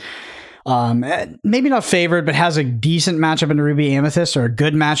is maybe not favored, but has a decent matchup in Ruby Amethyst, or a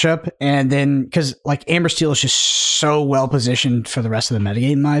good matchup. And then, because like Amber Steel is just so well positioned for the rest of the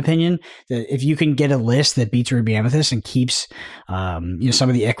metagame, in my opinion, that if you can get a list that beats Ruby Amethyst and keeps some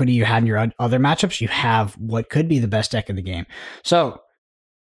of the equity you had in your other matchups, you have what could be the best deck in the game. So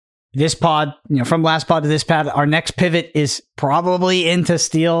this pod, from last pod to this pod, our next pivot is probably into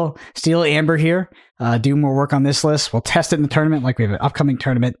Steel Amber here. Do more work on this list. We'll test it in the tournament. Like, we have an upcoming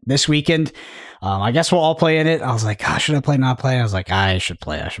tournament this weekend. I guess we'll all play in it. I was like, should I play, not play? I was like, I should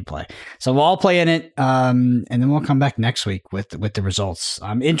play. So we'll all play in it. And then we'll come back next week with the results.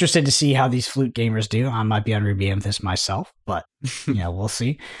 I'm interested to see how these flute gamers do. I might be on Ruby Amethyst myself, but we'll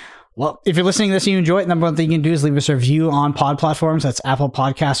see. Well, if you're listening to this and you enjoy it, number one thing you can do is leave us a review on pod platforms. That's Apple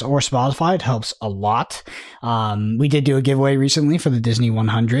Podcasts or Spotify. It helps a lot. We did do a giveaway recently for the Disney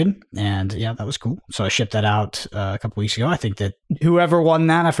 100, and yeah, that was cool. So I shipped that out a couple weeks ago. I think that whoever won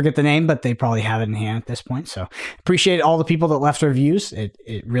that, I forget the name, but they probably have it in hand at this point. So appreciate all the people that left reviews. It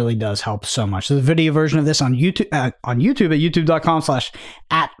really does help so much. So the video version of this on YouTube at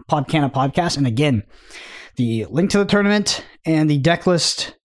youtube.com/@Podcana podcast. And again, the link to the tournament and the deck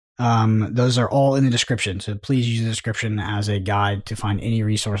list, those are all in the description. So please use the description as a guide to find any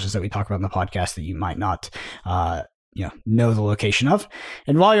resources that we talk about in the podcast that you might not, know the location of.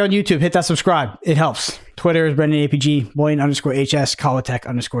 And while you're on YouTube, hit that subscribe. It helps. Twitter is BrendanAPG, Moyne_HS,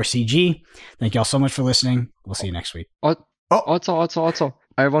 Kawatech_CG. Thank you all so much for listening. We'll see you next week. Also,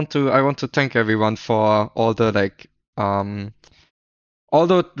 I want to thank everyone for all the all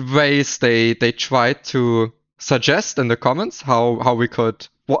the ways they tried to suggest in the comments how we could,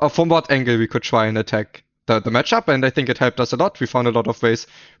 from what angle we could try and attack the matchup, and I think it helped us a lot. We found a lot of ways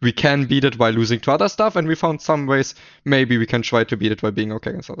we can beat it while losing to other stuff, and we found some ways maybe we can try to beat it while being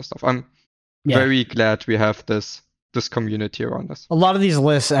okay against other stuff. I'm very glad we have this community around us. A lot of these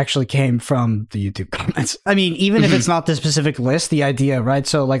lists actually came from the YouTube comments. I mean, even if it's not the specific list, the idea, right?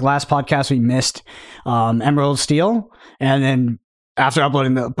 So like last podcast, we missed Emerald Steel, and then after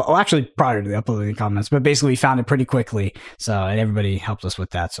uploading prior to the uploading the comments, but basically we found it pretty quickly. So, and everybody helped us with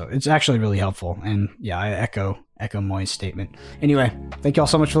that. So it's actually really helpful. And yeah, I echo Moy's statement. Anyway, thank you all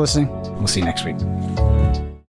so much for listening. We'll see you next week.